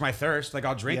doesn't quench my thirst. Like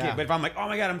I'll drink Yeah. it, but if I'm like, oh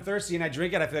my god, I'm thirsty, and I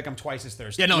drink it, I feel like I'm twice as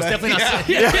thirsty. Yeah, no, it's definitely not.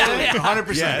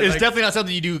 100%. Yeah, It's like- definitely not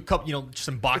something you do.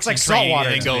 Some boxing like salt training water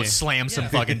and then to go me. slam some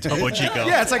fucking Topo Chico.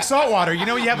 Yeah, it's like salt water. You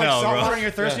know, when you have like No, salt bro. water and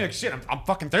you're thirsty. You're like, shit, I'm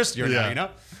fucking thirsty right now. Yeah. You know.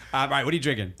 All right, what are you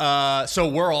drinking? So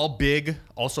we're all big,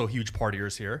 also huge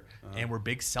partiers here, and we're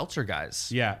big seltzer guys.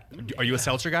 yeah, Are you a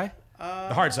seltzer guy?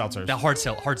 the hard seltzers. The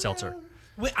hard seltzer.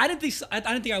 Wait, I didn't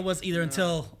think I was either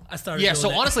until I started. Yeah, doing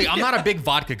so it. honestly, I'm not a big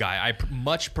vodka guy. I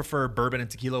much prefer bourbon and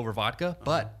tequila over vodka,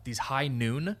 but these high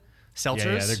noon seltzers,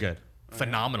 yeah, they're good.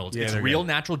 phenomenal. Yeah, It's they're real good.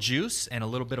 natural juice and a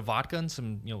little bit of vodka and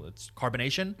some, it's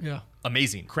carbonation. Yeah.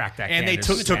 Amazing. Crack that And can, they it's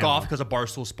took off standalone. because of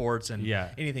Barstool Sports and Yeah.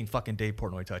 anything fucking Dave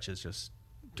Portnoy touches just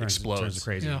Turns explodes.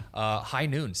 crazy. Yeah. High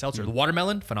Noon seltzer. The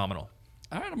watermelon, phenomenal.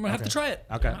 All right, I'm gonna have to try it.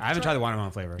 Okay. I haven't tried the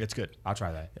watermelon flavor. It's good. I'll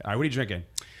try that. All right. What are you drinking?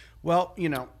 Well,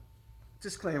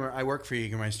 disclaimer, I work for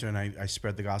Jägermeister and I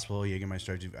spread the gospel of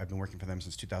Jägermeister. I've been working for them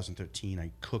since 2013.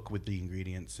 I cook with the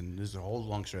ingredients, and this is a whole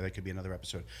long story. That could be another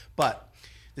episode. But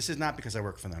this is not because I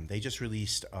work for them. They just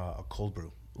released a cold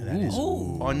brew. That is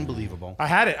unbelievable. I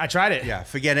had it. I tried it. Yeah,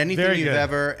 forget anything Very you've good.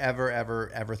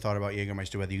 ever thought about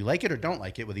Jägermeister, whether you like it or don't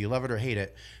like it, whether you love it or hate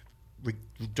it.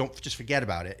 Don't just forget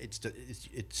about it.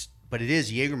 But it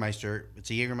is Jägermeister. It's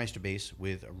a Jägermeister base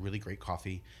with a really great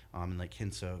coffee, and like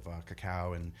hints of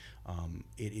cacao, and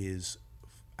it is.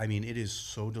 I mean, it is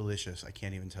so delicious. I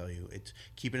can't even tell you. It's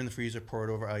keep it in the freezer, pour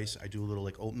it over ice. I do a little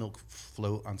like oat milk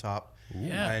float on top.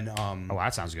 Yeah. And Oh,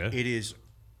 that sounds good. it is.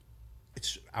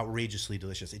 It's outrageously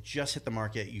delicious. It just hit the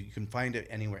market. You can find it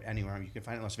anywhere. You can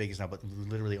find it in Las Vegas now, but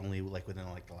literally only like within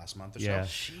like the last month or Yeah.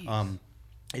 so.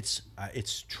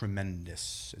 It's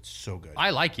tremendous. It's so good. I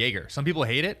like Jaeger. Some people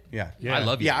hate it. Yeah. I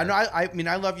love Jaeger. Yeah, I know. I mean,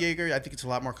 I love Jaeger. I think it's a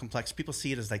lot more complex. People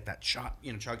see it as like that shot,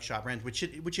 chug shot brand, which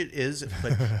it is,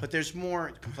 but there's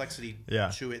more complexity Yeah.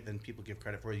 to it than people give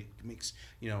credit for. It makes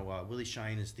Willie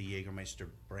Shine is the Jägermeister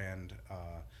brand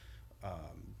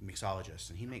mixologist,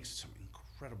 and he makes some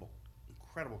incredible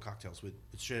cocktails with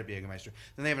straight up Jägermeister.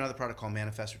 Then they have another product called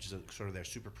Manifest, which is sort of their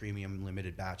super premium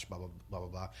limited batch, blah blah blah blah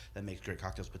blah, that makes great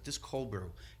cocktails. But this cold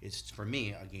brew is for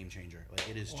me a game changer. Like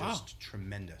it is just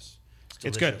tremendous.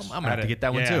 It's good. delicious. I'm gonna have to get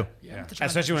that one too. Yeah, I'm gonna try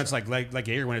Especially that when for it's like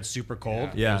Jaeger when it's super cold.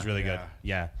 Yeah. It was really good.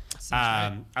 Yeah.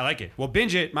 Yeah. I like it. Well,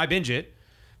 Binge It, my Binge It,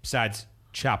 besides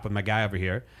Chop with my guy over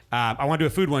here, I want to do a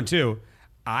food one too.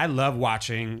 I love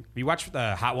watching. You watch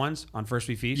the Hot Ones on First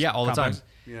We Feast? Yeah, all the time.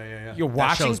 Yeah. You're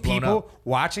watching show's blown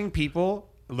people.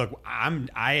 Look,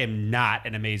 I am not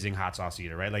an amazing hot sauce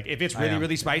eater, right? Like if it's really,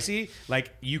 really spicy,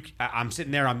 like I'm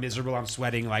sitting there, I'm miserable, I'm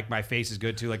sweating, like my face is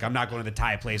good too. Like I'm not going to the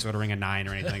Thai place ordering a 9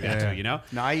 or anything like that too, you know?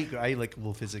 No, I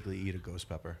will physically eat a ghost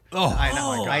pepper. Oh, I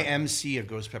know. I MC a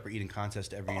ghost pepper eating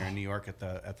contest every year in New York at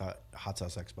the Hot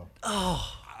Sauce Expo.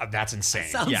 That's insane.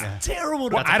 Sounds terrible.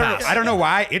 Well, I don't know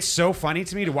why. It's so funny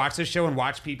to me to watch this show and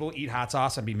watch people eat hot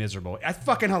sauce and be miserable. That's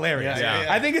fucking hilarious. Yeah.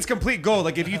 I think it's complete gold.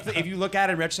 Like if you look at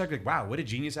it in retrospect, like wow, what a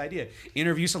genius idea.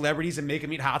 Interview celebrities and make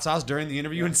them eat hot sauce during the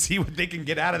interview and see what they can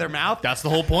get out of their mouth. That's the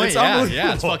whole point. It's Yeah,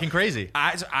 unbelievable. it's fucking crazy.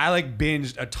 I like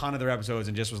binged a ton of their episodes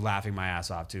and just was laughing my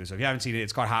ass off too. So if you haven't seen it,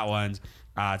 it's called Hot Ones.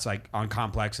 It's like on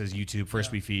Complex's YouTube,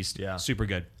 First We Feast. Yeah. Super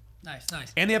good. Nice.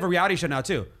 And they have a reality show now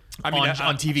too. I mean,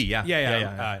 on TV, yeah.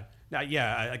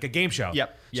 Yeah. Like a game show.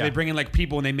 Yep. So they bring in like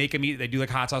people and they make them eat. They do like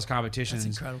hot sauce competitions.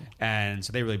 That's incredible. And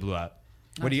so they really blew up.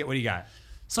 What do you got?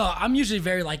 So I'm usually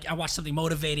very I watch something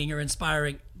motivating or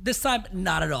inspiring. This time,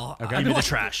 not at all. Okay. I've Give been me the watching-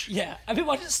 trash. Yeah, I've been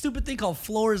watching this stupid thing called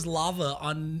Floor is Lava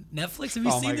on Netflix. Have you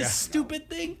Oh seen my this God. stupid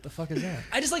thing? The fuck is that?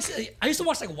 I just I used to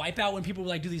watch Wipeout when people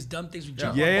would do these dumb things,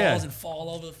 jump Yeah, on yeah. balls and fall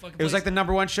all over the fucking It was place. like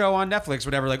the #1 show on Netflix,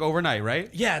 whatever, like overnight,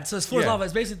 right? Yeah, so it's Floor is Yeah. Lava.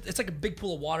 It's basically it's like a big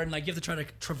pool of water and you have to try to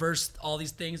traverse all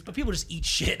these things, but people just eat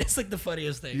shit. It's like the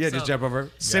funniest thing. Yeah, So, just jump over.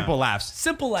 Simple laughs.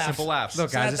 Simple laughs. Simple laughs. Look,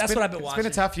 So guys, that's what I've been watching.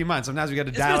 It's been a tough few months. Sometimes we got to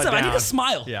It's dial been it tough. I down. need to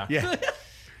smile. Yeah. Yeah.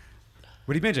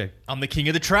 What are you binging? I'm the king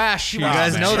of the trash. You Wow,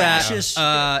 guys man. know that.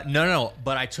 Trash. No.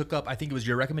 But I took up, I think it was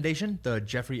your recommendation, the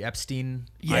Jeffrey Epstein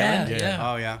Yeah, Island.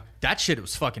 yeah. Oh yeah. That shit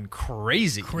was fucking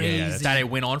crazy. Crazy. That it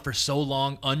went on for so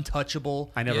long,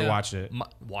 untouchable. I never Yeah. watched it.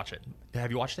 Watch it.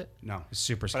 Have you watched it? No. It's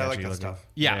super But sketchy I like that looking. stuff.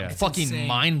 Yeah, fucking insane.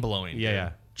 mind blowing.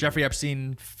 Yeah. Jeffrey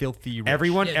Epstein, filthy rich.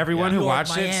 Everyone Yeah. who New York,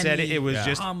 watched it said Miami, it was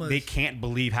just Bahamas. they can't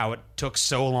believe how it took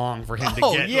so long for him to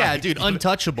Oh get. yeah, like, dude,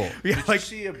 untouchable. Yeah, Did like you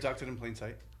see Abducted in Plain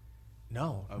Sight?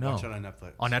 No, Watch it on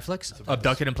Netflix. On Netflix? It's about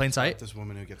Abducted in Plain Sight? This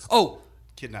woman who gets Oh,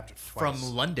 kidnapped from twice.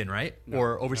 London, right? No,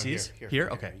 or no, overseas? Here.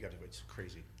 Okay. You got to. It's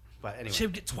crazy. But anyway,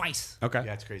 Should get twice. okay,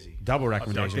 yeah, it's crazy. double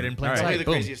recommendation. Abducted in Plain All right. Sight. Probably the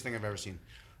Boom. craziest thing I've ever seen.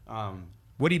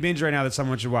 What do you binge right now that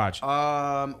someone should watch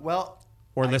Well,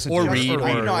 or listen or to read or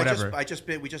or whatever? we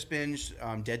just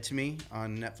binged Dead to Me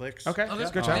on Netflix. Okay, Okay.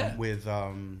 that's a good Oh, show. yeah. With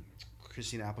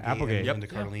Christina Applegate, Applegate. and Yep. Linda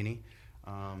Cardellini,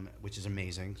 which is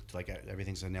amazing. Like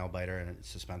everything's a nail biter and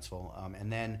it's suspenseful.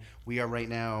 And then we are right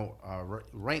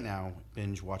now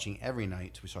binge watching every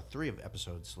night. We saw 3 of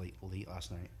episodes late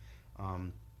last night.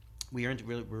 We're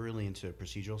really into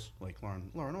procedurals like Law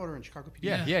and Order and Chicago PD.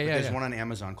 Yeah. But there's one on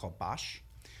Amazon called Bosch.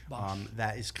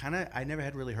 That is kind of, I never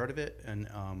had really heard of it, and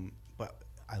but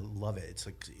I love it. It's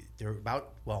like they're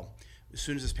about, as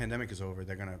soon as this pandemic is over,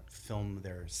 they're gonna film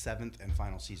their 7th and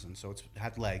final season. So it's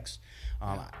had legs.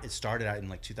 It started out in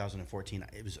like 2014.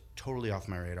 It was totally off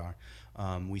my radar.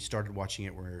 We started watching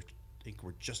it. I think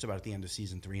we're just about at the end of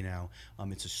season 3 now.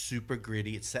 It's a super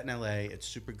gritty. It's set in LA. It's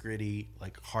super gritty,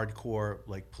 like hardcore,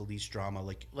 like police drama,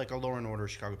 like a Law and Order,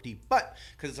 Chicago PD. But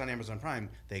because it's on Amazon Prime,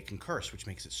 they can curse, which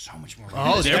makes it so much more.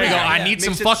 Oh, there we go. I need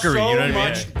some fuckery. So You know what I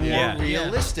much mean? more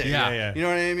realistic. Yeah. You know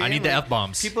what I mean? I need the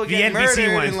F-bombs. People The get NBC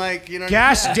murdered one. and like you know.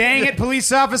 Gosh dang it,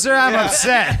 police officer! I'm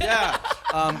upset. Yeah.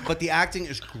 But the acting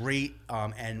is great.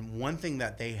 And one thing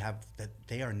that they have that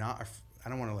they are not. I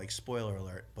don't want to like spoiler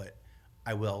alert, but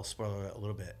I will spoiler alert a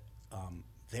little bit.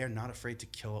 They are not afraid to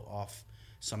kill off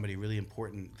somebody really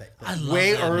important that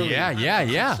way that. early.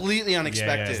 Yeah. Completely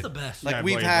unexpected. That's the best. Like Yeah,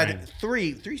 we've blow your had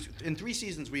brain. three in 3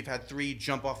 seasons. We've had 3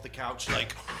 jump off the couch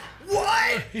like,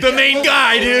 what? The main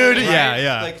guy, dude. Right?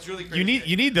 Yeah. Like it's really crazy.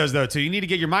 You need those though too. You need to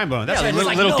get your mind blown. That's Yeah, like, little,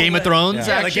 like, little no Game of way. Thrones. like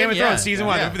action. Game of Thrones season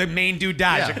 1. Yeah. The main dude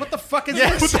dies. Yeah. Like, what the fuck is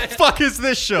What this? the fuck is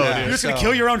this show, Yeah. dude? You're just gonna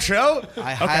kill your own show?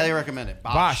 I highly recommend it.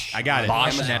 Bosch. I got it.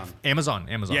 Bosch, Amazon.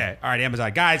 Amazon. Yeah. All right,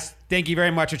 Amazon. Guys, thank you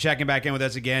very much for checking back in with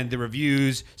us again. The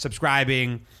reviews,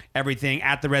 subscribing, everything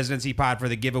at the Residency Pod for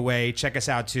the giveaway. Check us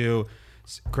out too.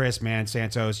 Chris, man,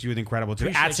 Santos, you were incredible too.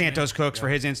 Appreciate At you, Santos Cooks for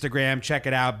his Instagram. Check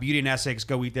it out. Beauty and Essex.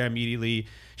 Go eat there immediately.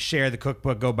 Share the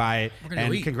cookbook. Go buy it. gonna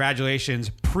And eat.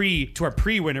 congratulations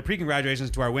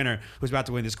congratulations to our winner who's about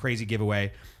to win this crazy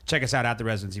giveaway. Check us out at the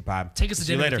Residency Pod. Take us to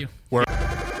See you dinner later. with you.